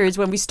talk about periods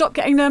when we stop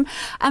getting them.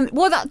 And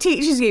what that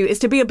teaches you is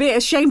to be a bit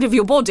ashamed of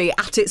your body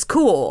at its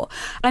core.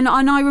 And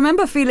I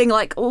remember feeling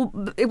like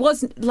it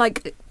wasn't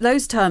like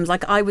those terms.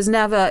 Like I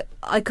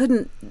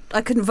couldn't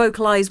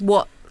vocalize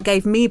what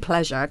gave me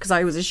pleasure because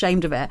I was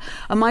ashamed of it,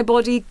 and my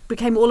body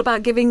became all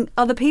about giving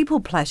other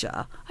people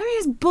pleasure. I mean,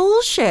 it's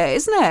bullshit,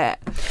 isn't it?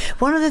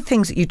 One of the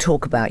things that you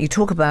talk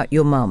about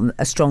your mum,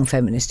 a strong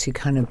feminist who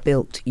kind of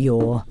built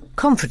your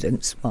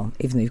confidence. Well,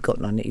 even though you've got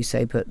none, you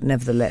say, but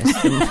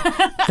nevertheless, there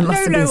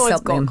must have been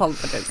something. Got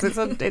confidence.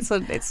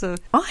 It's a.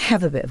 I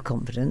have a bit of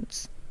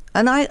confidence,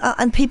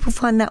 and people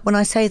find that when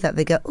I say that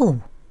they go,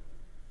 oh.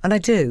 And I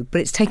do,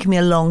 but it's taken me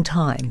a long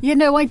time. Yeah,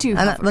 no, I do.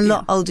 And I'm a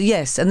lot older,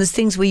 yes. And there's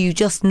things where you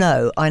just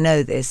know, I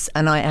know this,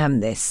 and I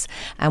am this.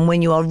 And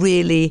when you are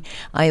really,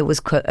 I always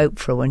quote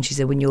Oprah when she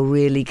said, when you're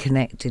really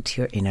connected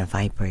to your inner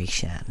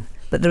vibration.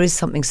 But there is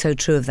something so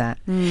true of that.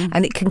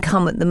 And it can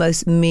come at the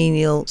most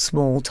menial,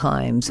 small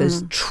times,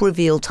 those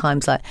trivial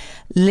times, like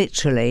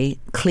literally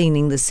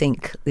cleaning the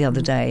sink the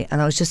other day.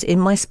 And I was just in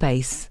my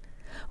space,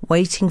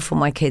 waiting for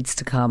my kids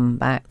to come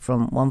back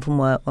one from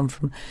work, one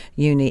from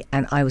uni,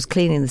 and I was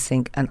cleaning the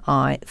sink, and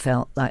I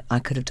felt like I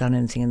could have done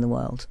anything in the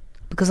world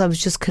because I was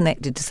just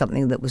connected to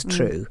something that was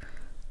true.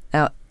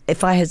 Now,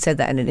 if I had said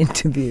that in an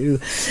interview,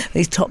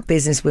 these top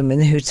business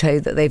women who tell you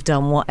that they've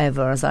done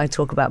whatever, as I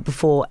talk about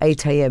before,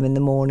 8 a.m. in the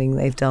morning,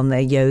 they've done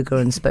their yoga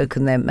and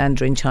spoken their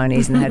Mandarin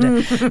Chinese and had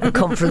a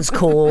conference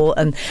call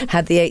and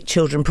had the 8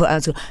 children put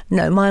out.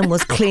 No, mine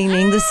was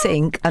cleaning the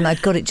sink, and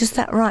I'd got it just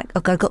that right. I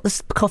got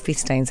the coffee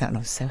stains out, and I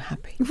was so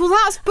happy. Well,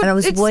 and I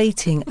was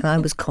waiting, and I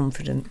was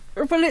confident.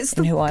 Well, it's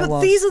in who I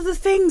was. These are the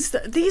things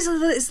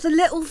it's the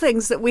little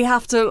things that we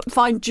have to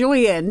find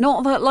joy in.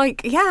 Not that,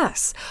 like,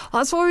 yes,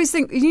 that's what I always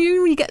think. When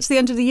you get to the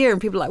end of the year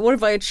and people are like, "What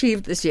have I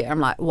achieved this year?" I'm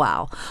like,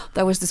 "Wow,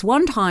 there was this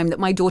one time that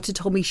my daughter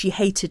told me she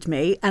hated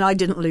me, and I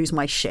didn't lose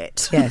my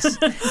shit." Yes,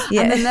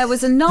 yeah. And then there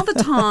was another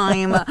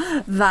time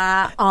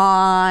that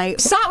I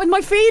sat with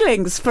my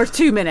feelings for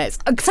 2 minutes.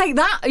 Take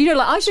that, like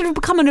I should have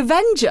become an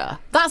Avenger.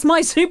 That's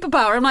my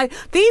superpower. I'm like,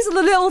 these are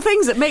the little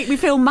things that make me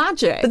feel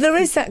magic. But there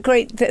is that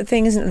great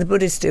thing, isn't it? The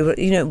Buddhists do,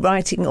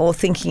 writing or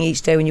thinking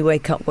each day when you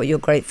wake up what you're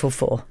grateful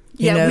for.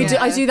 We do.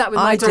 I do that with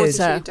my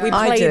daughter. We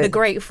play the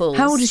Grateful.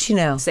 How old is she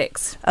now?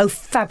 6. Oh,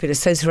 fabulous.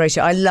 So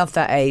Horatio, I love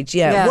that age.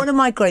 Yeah. What am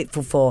I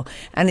grateful for?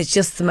 And it's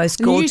just the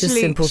most gorgeous,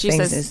 simple things. She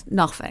says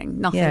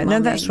nothing. Yeah, mummy. no,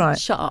 that's right.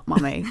 Shut up,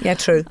 mummy. Yeah,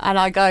 true. And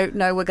I go,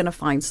 no, we're going to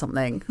find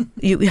something.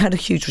 You had a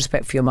huge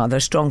respect for your mother,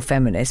 a strong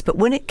feminist. But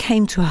when it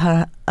came to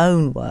her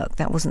own work,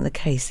 that wasn't the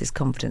case, this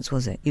confidence,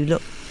 was it?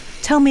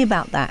 Tell me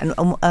about that,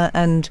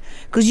 and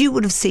because you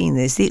would have seen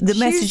this, the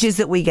messages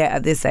that we get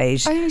at this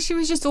age. I think she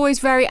was just always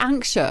very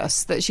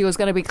anxious that she was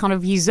going to be kind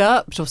of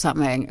usurped or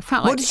something. It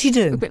felt like, what did she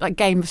do? A bit like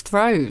Game of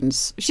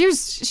Thrones.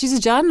 She's a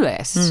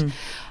journalist.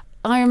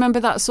 I remember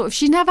that sort of.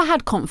 She never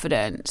had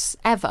confidence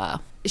ever.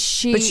 But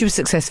she was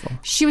successful.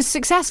 She was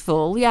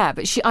successful, yeah.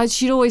 But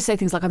she'd always say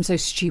things like, I'm so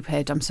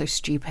stupid, I'm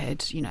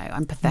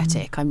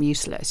pathetic, I'm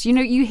useless.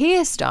 You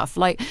hear stuff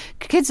like,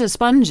 kids are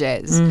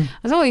sponges. I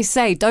always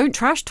say, don't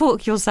trash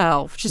talk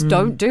yourself. Just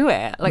don't do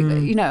it.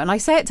 And I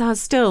say it to her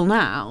still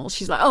now.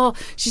 She's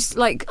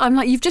like, I'm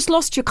like, you've just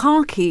lost your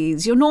car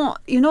keys. You're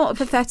not a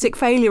pathetic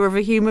failure of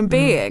a human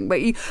being.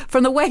 But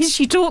from the way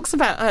she talks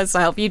about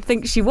herself, you'd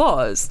think she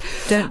was.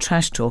 Don't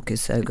trash talk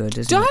is so good,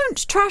 isn't it?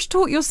 Don't trash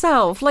talk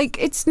yourself.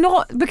 Like, it's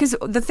not. Because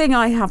the thing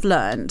I have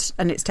learned,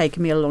 and it's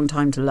taken me a long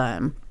time to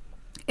learn,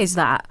 is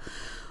that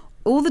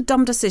all the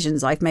dumb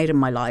decisions I've made in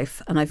my life,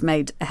 and I've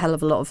made a hell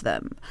of a lot of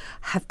them,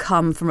 have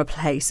come from a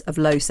place of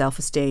low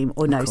self-esteem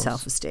or no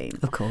self-esteem.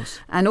 Of course.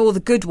 And all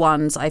the good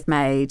ones I've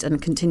made and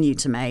continue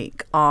to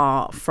make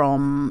are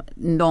from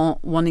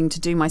not wanting to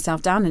do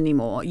myself down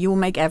anymore. You will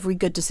make every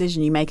good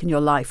decision you make in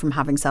your life from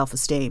having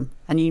self-esteem.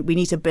 And we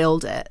need to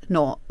build it,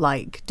 not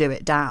like do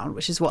it down,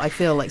 which is what I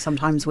feel like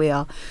sometimes we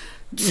are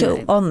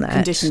on that,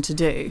 conditioned to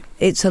do.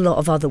 It's a lot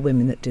of other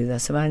women that do that.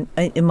 So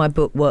in my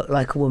book, Work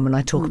Like a Woman,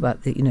 I talk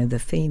about the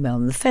female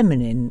and the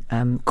feminine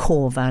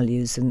core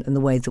values and the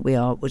way that we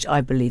are, which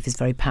I believe is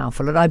very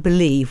powerful, and I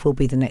believe will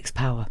be the next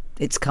power.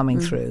 It's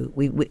coming through.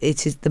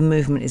 The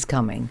movement is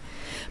coming,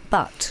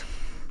 but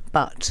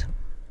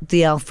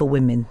the alpha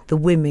women, the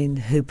women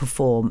who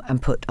perform and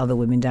put other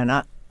women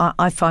down.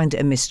 I find it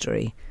a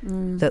mystery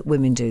that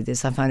women do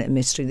this. I find it a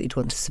mystery that you'd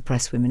want to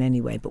suppress women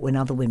anyway. But when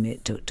other women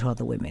do it to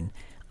other women,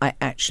 I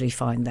actually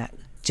find that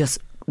just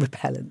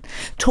repellent.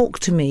 Talk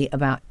to me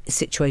about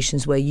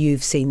situations where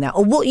you've seen that,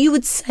 or what you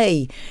would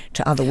say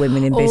to other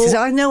women in business.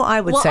 I know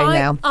I would say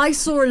now. I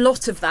saw a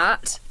lot of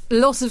that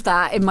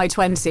in my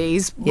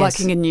 20s,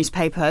 working in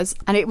newspapers,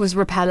 and it was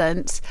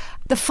repellent.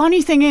 The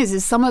funny thing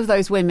is some of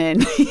those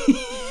women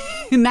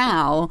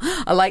now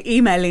are like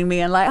emailing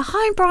me and like,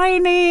 hi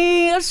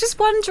Bryony, I was just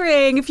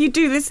wondering if you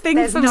do this thing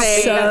for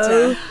me.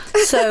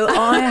 So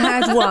I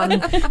had one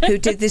who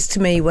did this to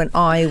me when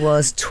I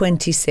was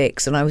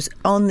 26, and I was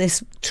on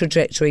this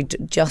trajectory,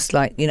 just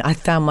like, I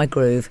found my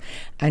groove,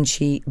 and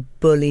she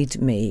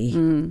bullied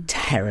me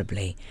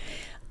terribly.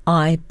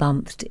 I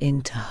bumped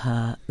into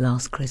her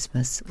last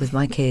Christmas with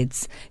my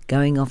kids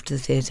going off to the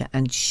theatre,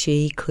 and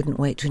she couldn't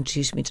wait to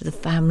introduce me to the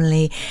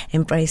family,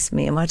 embrace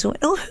me, and my daughter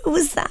went, who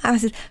was that? I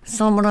said,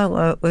 someone I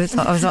work with.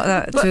 I was like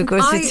that to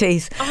gritted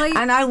teeth.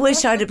 And I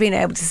wish I'd have been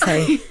able to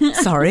say,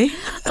 sorry.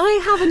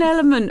 I have an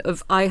element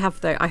of, I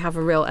have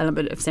a real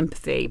element of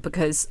sympathy,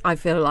 because I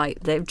feel like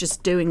they're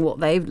just doing what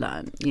they've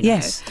learned,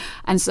 Yes.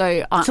 And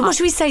so what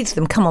should we say to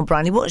them? Come on,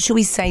 Bryony, what should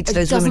we say to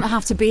those women? It doesn't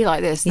have to be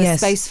like this. There's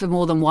space for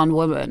more than one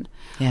woman.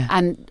 Yeah.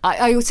 And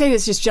I would say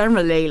this just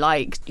generally,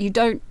 like, you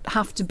don't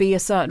have to be a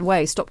certain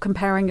way. Stop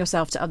comparing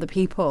yourself to other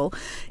people.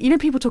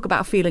 People talk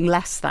about feeling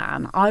less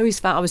than. I always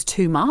felt I was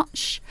too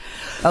much.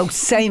 Oh,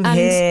 same and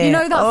here. You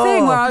know that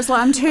thing where I was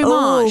like, I'm too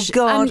much. Oh,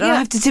 God, and I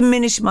have to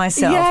diminish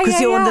myself because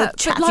you're the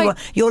chatty one.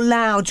 You're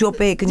loud, you're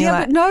big, and you're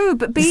like,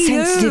 but be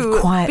sensitive, you.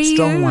 quiet, be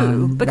strong you.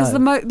 one. Because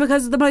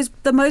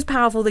the most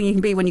powerful thing you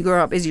can be when you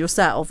grow up is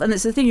yourself, and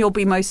it's the thing you'll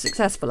be most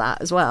successful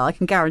at as well. I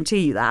can guarantee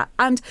you that.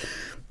 And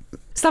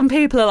Some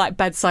people are like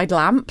bedside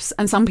lamps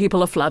and some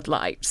people are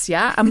floodlights,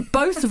 yeah? And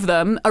both of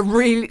them are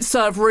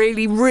serve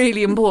really,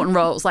 really important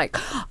roles. Like,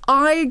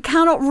 I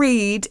cannot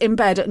read in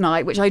bed at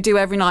night, which I do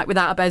every night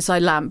without a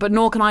bedside lamp, but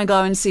nor can I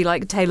go and see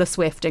like Taylor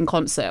Swift in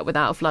concert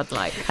without a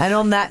floodlight. And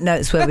on that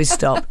note, it's where we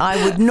stop.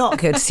 I would not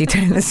go to see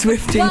Taylor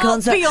Swift in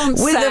concert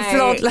Beyonce. with a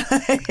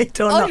floodlight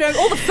or not.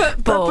 All the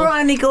football. But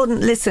Bryony Gordon,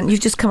 listen, you've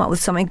just come up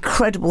with some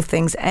incredible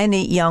things.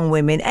 Any young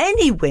women,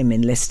 any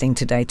women listening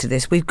today to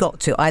this, we've got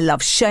to. I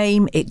love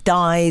shame. It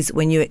dies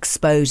when you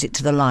expose it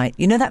to the light.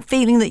 You know that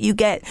feeling that you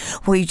get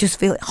where you just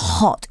feel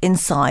hot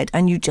inside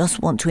and you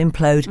just want to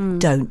implode?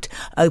 Don't.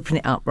 Open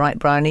it up, right,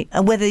 Bryony?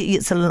 And whether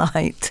it's a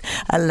light,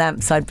 a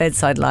lampside,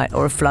 bedside light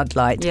or a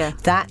floodlight,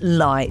 that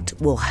light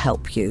will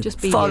help you.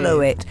 Just be Follow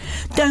you. it.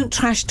 Don't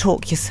trash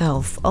talk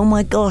yourself. Oh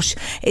my gosh,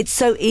 it's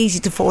so easy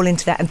to fall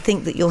into that and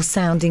think that you're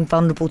sounding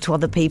vulnerable to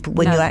other people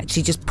when you're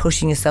actually just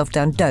pushing yourself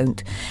down.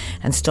 Don't.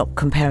 And stop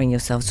comparing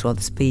yourself to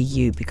others. Be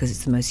you, because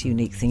it's the most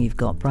unique thing you've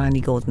got.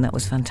 Bryony Gordon, that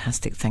was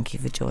fantastic. Thank you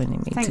for joining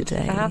me today.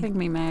 Thank you for having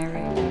me,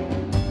 Mary.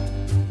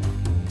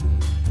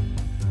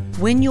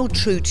 When you're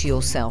true to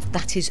yourself,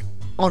 that is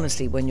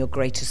honestly when your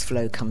greatest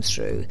flow comes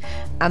through.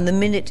 And the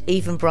minute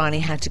even Bryony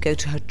had to go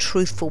to her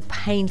truthful,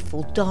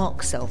 painful,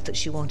 dark self that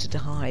she wanted to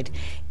hide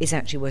is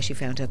actually where she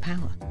found her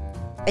power.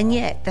 And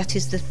yet that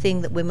is the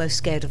thing that we're most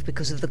scared of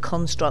because of the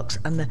constructs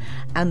and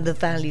the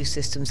value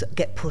systems that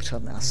get put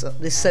on us.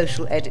 This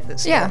social edit that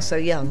starts so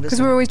young.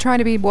 Because we're always trying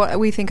to be what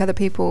we think other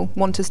people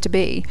want us to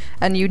be,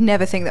 and you'd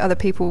never think that other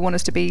people want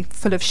us to be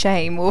full of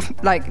shame or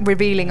like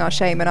revealing our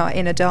shame and our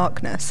inner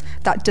darkness.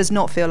 That does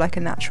not feel like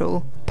a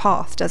natural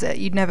path, does it?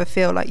 You'd never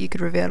feel like you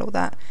could reveal all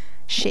that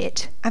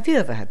shit. Have you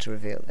ever had to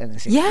reveal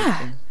anything?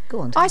 Yeah.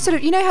 Go on. I sort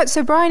of, you know how,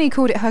 so Bryony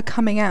called it her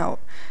coming out,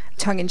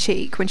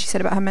 tongue-in-cheek, when she said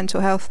about her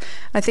mental health.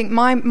 I think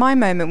my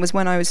moment was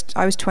when I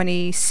was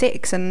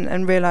 26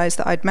 and realised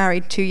that I'd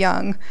married too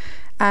young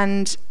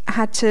and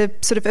had to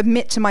sort of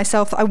admit to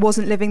myself that I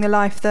wasn't living the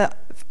life that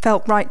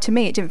felt right to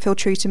me. It didn't feel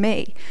true to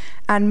me.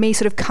 And me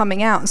sort of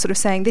coming out and sort of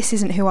saying, this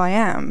isn't who I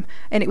am.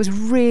 And it was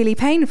really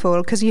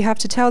painful because you have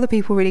to tell the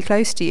people really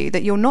close to you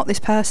that you're not this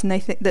person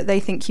that they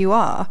think you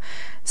are.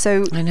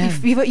 So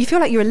you feel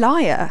like you're a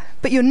liar,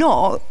 but you're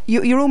not.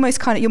 You're almost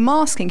kind of, you're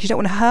masking because you don't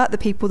want to hurt the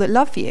people that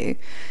love you.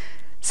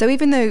 So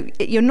even though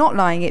you're not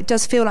lying, it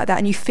does feel like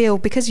that,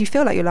 and because you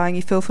feel like you're lying,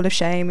 you feel full of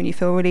shame and you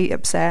feel really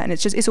upset, and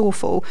it's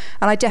awful.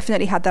 And I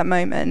definitely had that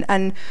moment.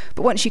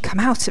 But once you come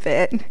out of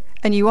it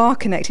and you are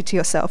connected to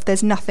yourself,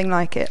 there's nothing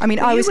like it. I mean,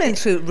 you went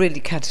through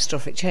really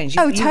catastrophic change.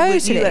 Totally.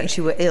 You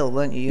actually were ill,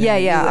 weren't you?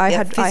 I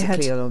had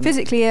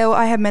physically ill.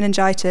 I had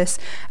meningitis,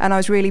 and I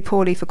was really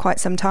poorly for quite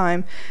some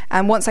time.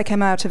 And once I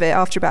came out of it,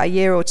 after about a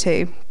year or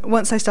two,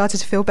 once I started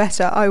to feel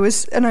better, I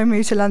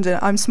moved to London.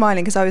 I'm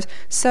smiling because I was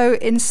so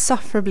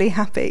insufferably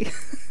happy.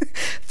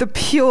 The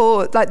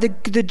pure, like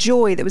the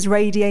joy that was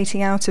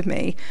radiating out of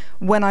me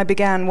when I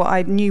began what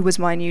I knew was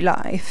my new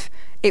life.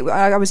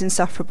 I was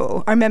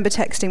insufferable. I remember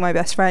texting my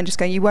best friend, just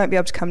going, "You won't be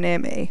able to come near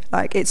me.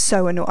 Like, it's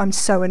so I'm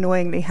so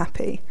annoyingly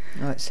happy."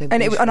 Oh, it's so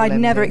beautiful. And I'd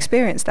never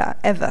experienced that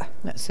ever.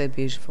 That's so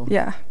beautiful.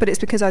 Yeah, but it's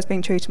because I was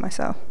being true to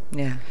myself.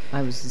 Yeah,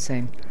 I was the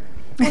same.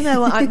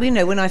 Well,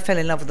 no, when I fell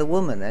in love with a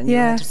woman, and you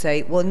had to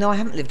say, well, no, I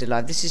haven't lived a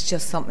life. This is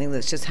just something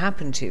that's just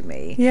happened to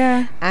me.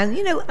 Yeah. And,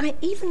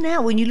 even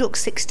now, when you look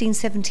 16,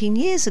 17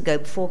 years ago,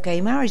 before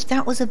gay marriage,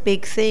 that was a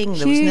big thing.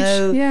 There was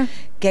no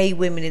gay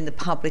women in the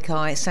public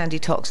eye. Sandy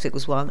Toksvig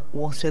was one.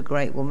 What a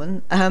great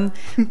woman.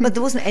 But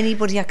there wasn't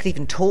anybody I could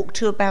even talk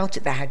to about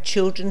it. They had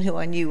children who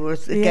I knew were a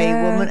gay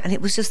woman, and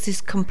it was just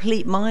this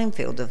complete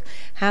minefield of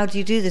how do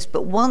you do this?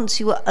 But once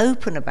you were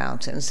open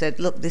about it and said,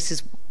 look, this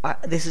is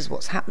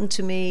what's happened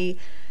to me,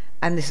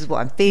 and this is what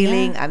I'm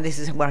feeling, and this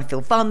is where I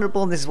feel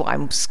vulnerable, and this is what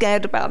I'm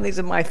scared about, and these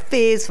are my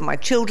fears for my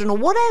children, or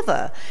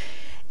whatever.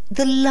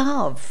 The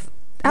love.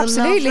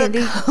 Absolutely.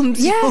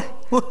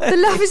 The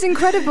love is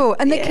incredible.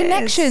 And the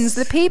connections,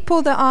 the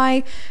people that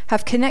I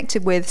have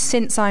connected with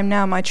since I'm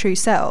now my true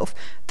self,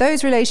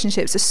 those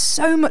relationships are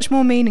so much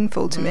more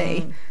meaningful to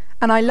me.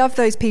 And I love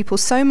those people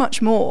so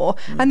much more.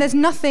 And there's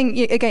nothing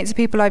against the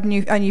people I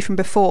knew from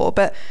before,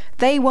 but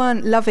they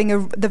weren't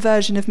loving the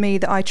version of me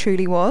that I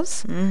truly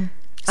was.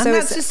 So and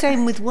that's the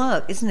same with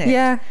work, isn't it?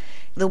 Yeah.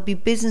 There'll be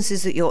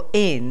businesses that you're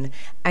in,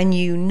 and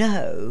you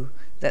know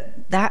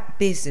that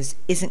business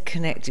isn't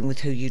connecting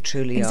with who you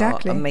truly are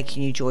and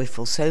making you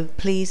joyful. So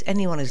please,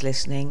 anyone who's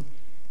listening,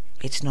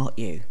 it's not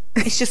you.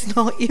 It's just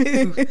not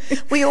you.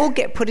 We all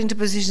get put into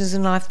positions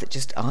in life that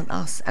just aren't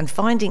us, and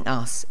finding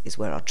us is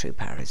where our true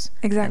power is.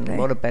 Exactly. And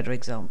what a better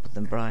example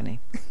than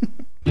Bryony.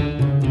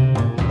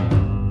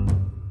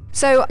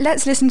 So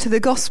let's listen to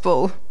the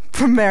gospel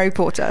from Mary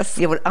Portas.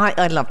 Yeah, well,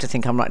 I'd love to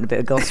think I'm writing a bit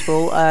of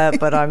gospel,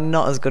 but I'm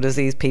not as good as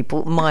these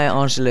people. Maya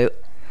Angelou.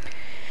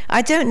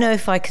 I don't know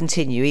if I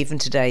continue, even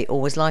today,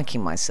 always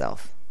liking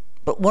myself.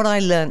 But what I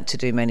learnt to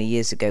do many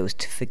years ago was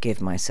to forgive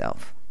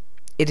myself.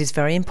 It is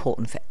very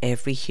important for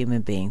every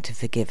human being to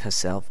forgive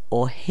herself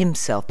or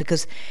himself,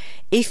 because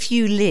if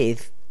you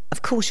live,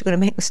 of course you're going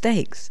to make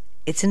mistakes.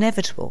 It's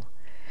inevitable.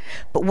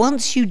 But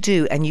once you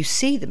do and you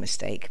see the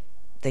mistake,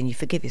 then you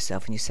forgive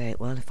yourself and you say,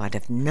 well, if I'd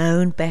have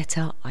known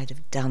better, I'd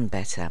have done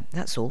better.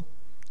 That's all.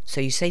 So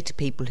you say to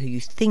people who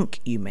you think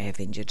you may have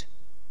injured,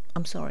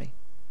 I'm sorry.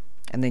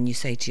 And then you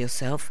say to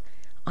yourself,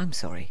 I'm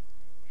sorry.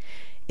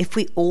 If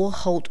we all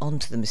hold on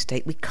to the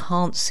mistake, we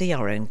can't see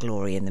our own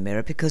glory in the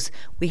mirror because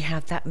we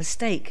have that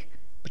mistake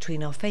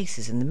between our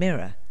faces in the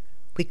mirror.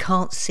 We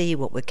can't see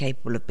what we're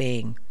capable of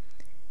being.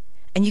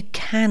 And you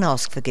can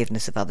ask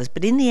forgiveness of others,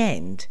 but in the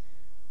end,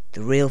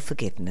 the real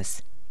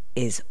forgiveness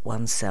is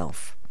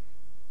oneself.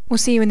 We'll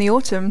see you in the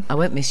autumn. I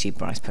won't miss you,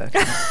 Bryce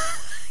Perkins.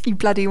 You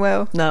bloody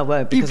will. No, I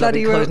won't, because I'll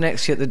be closed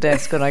next to you at the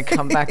desk when I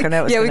come back. I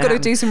know what's yeah, we've got to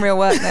do some real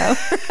work now.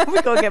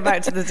 We've got to get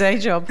back to the day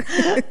job.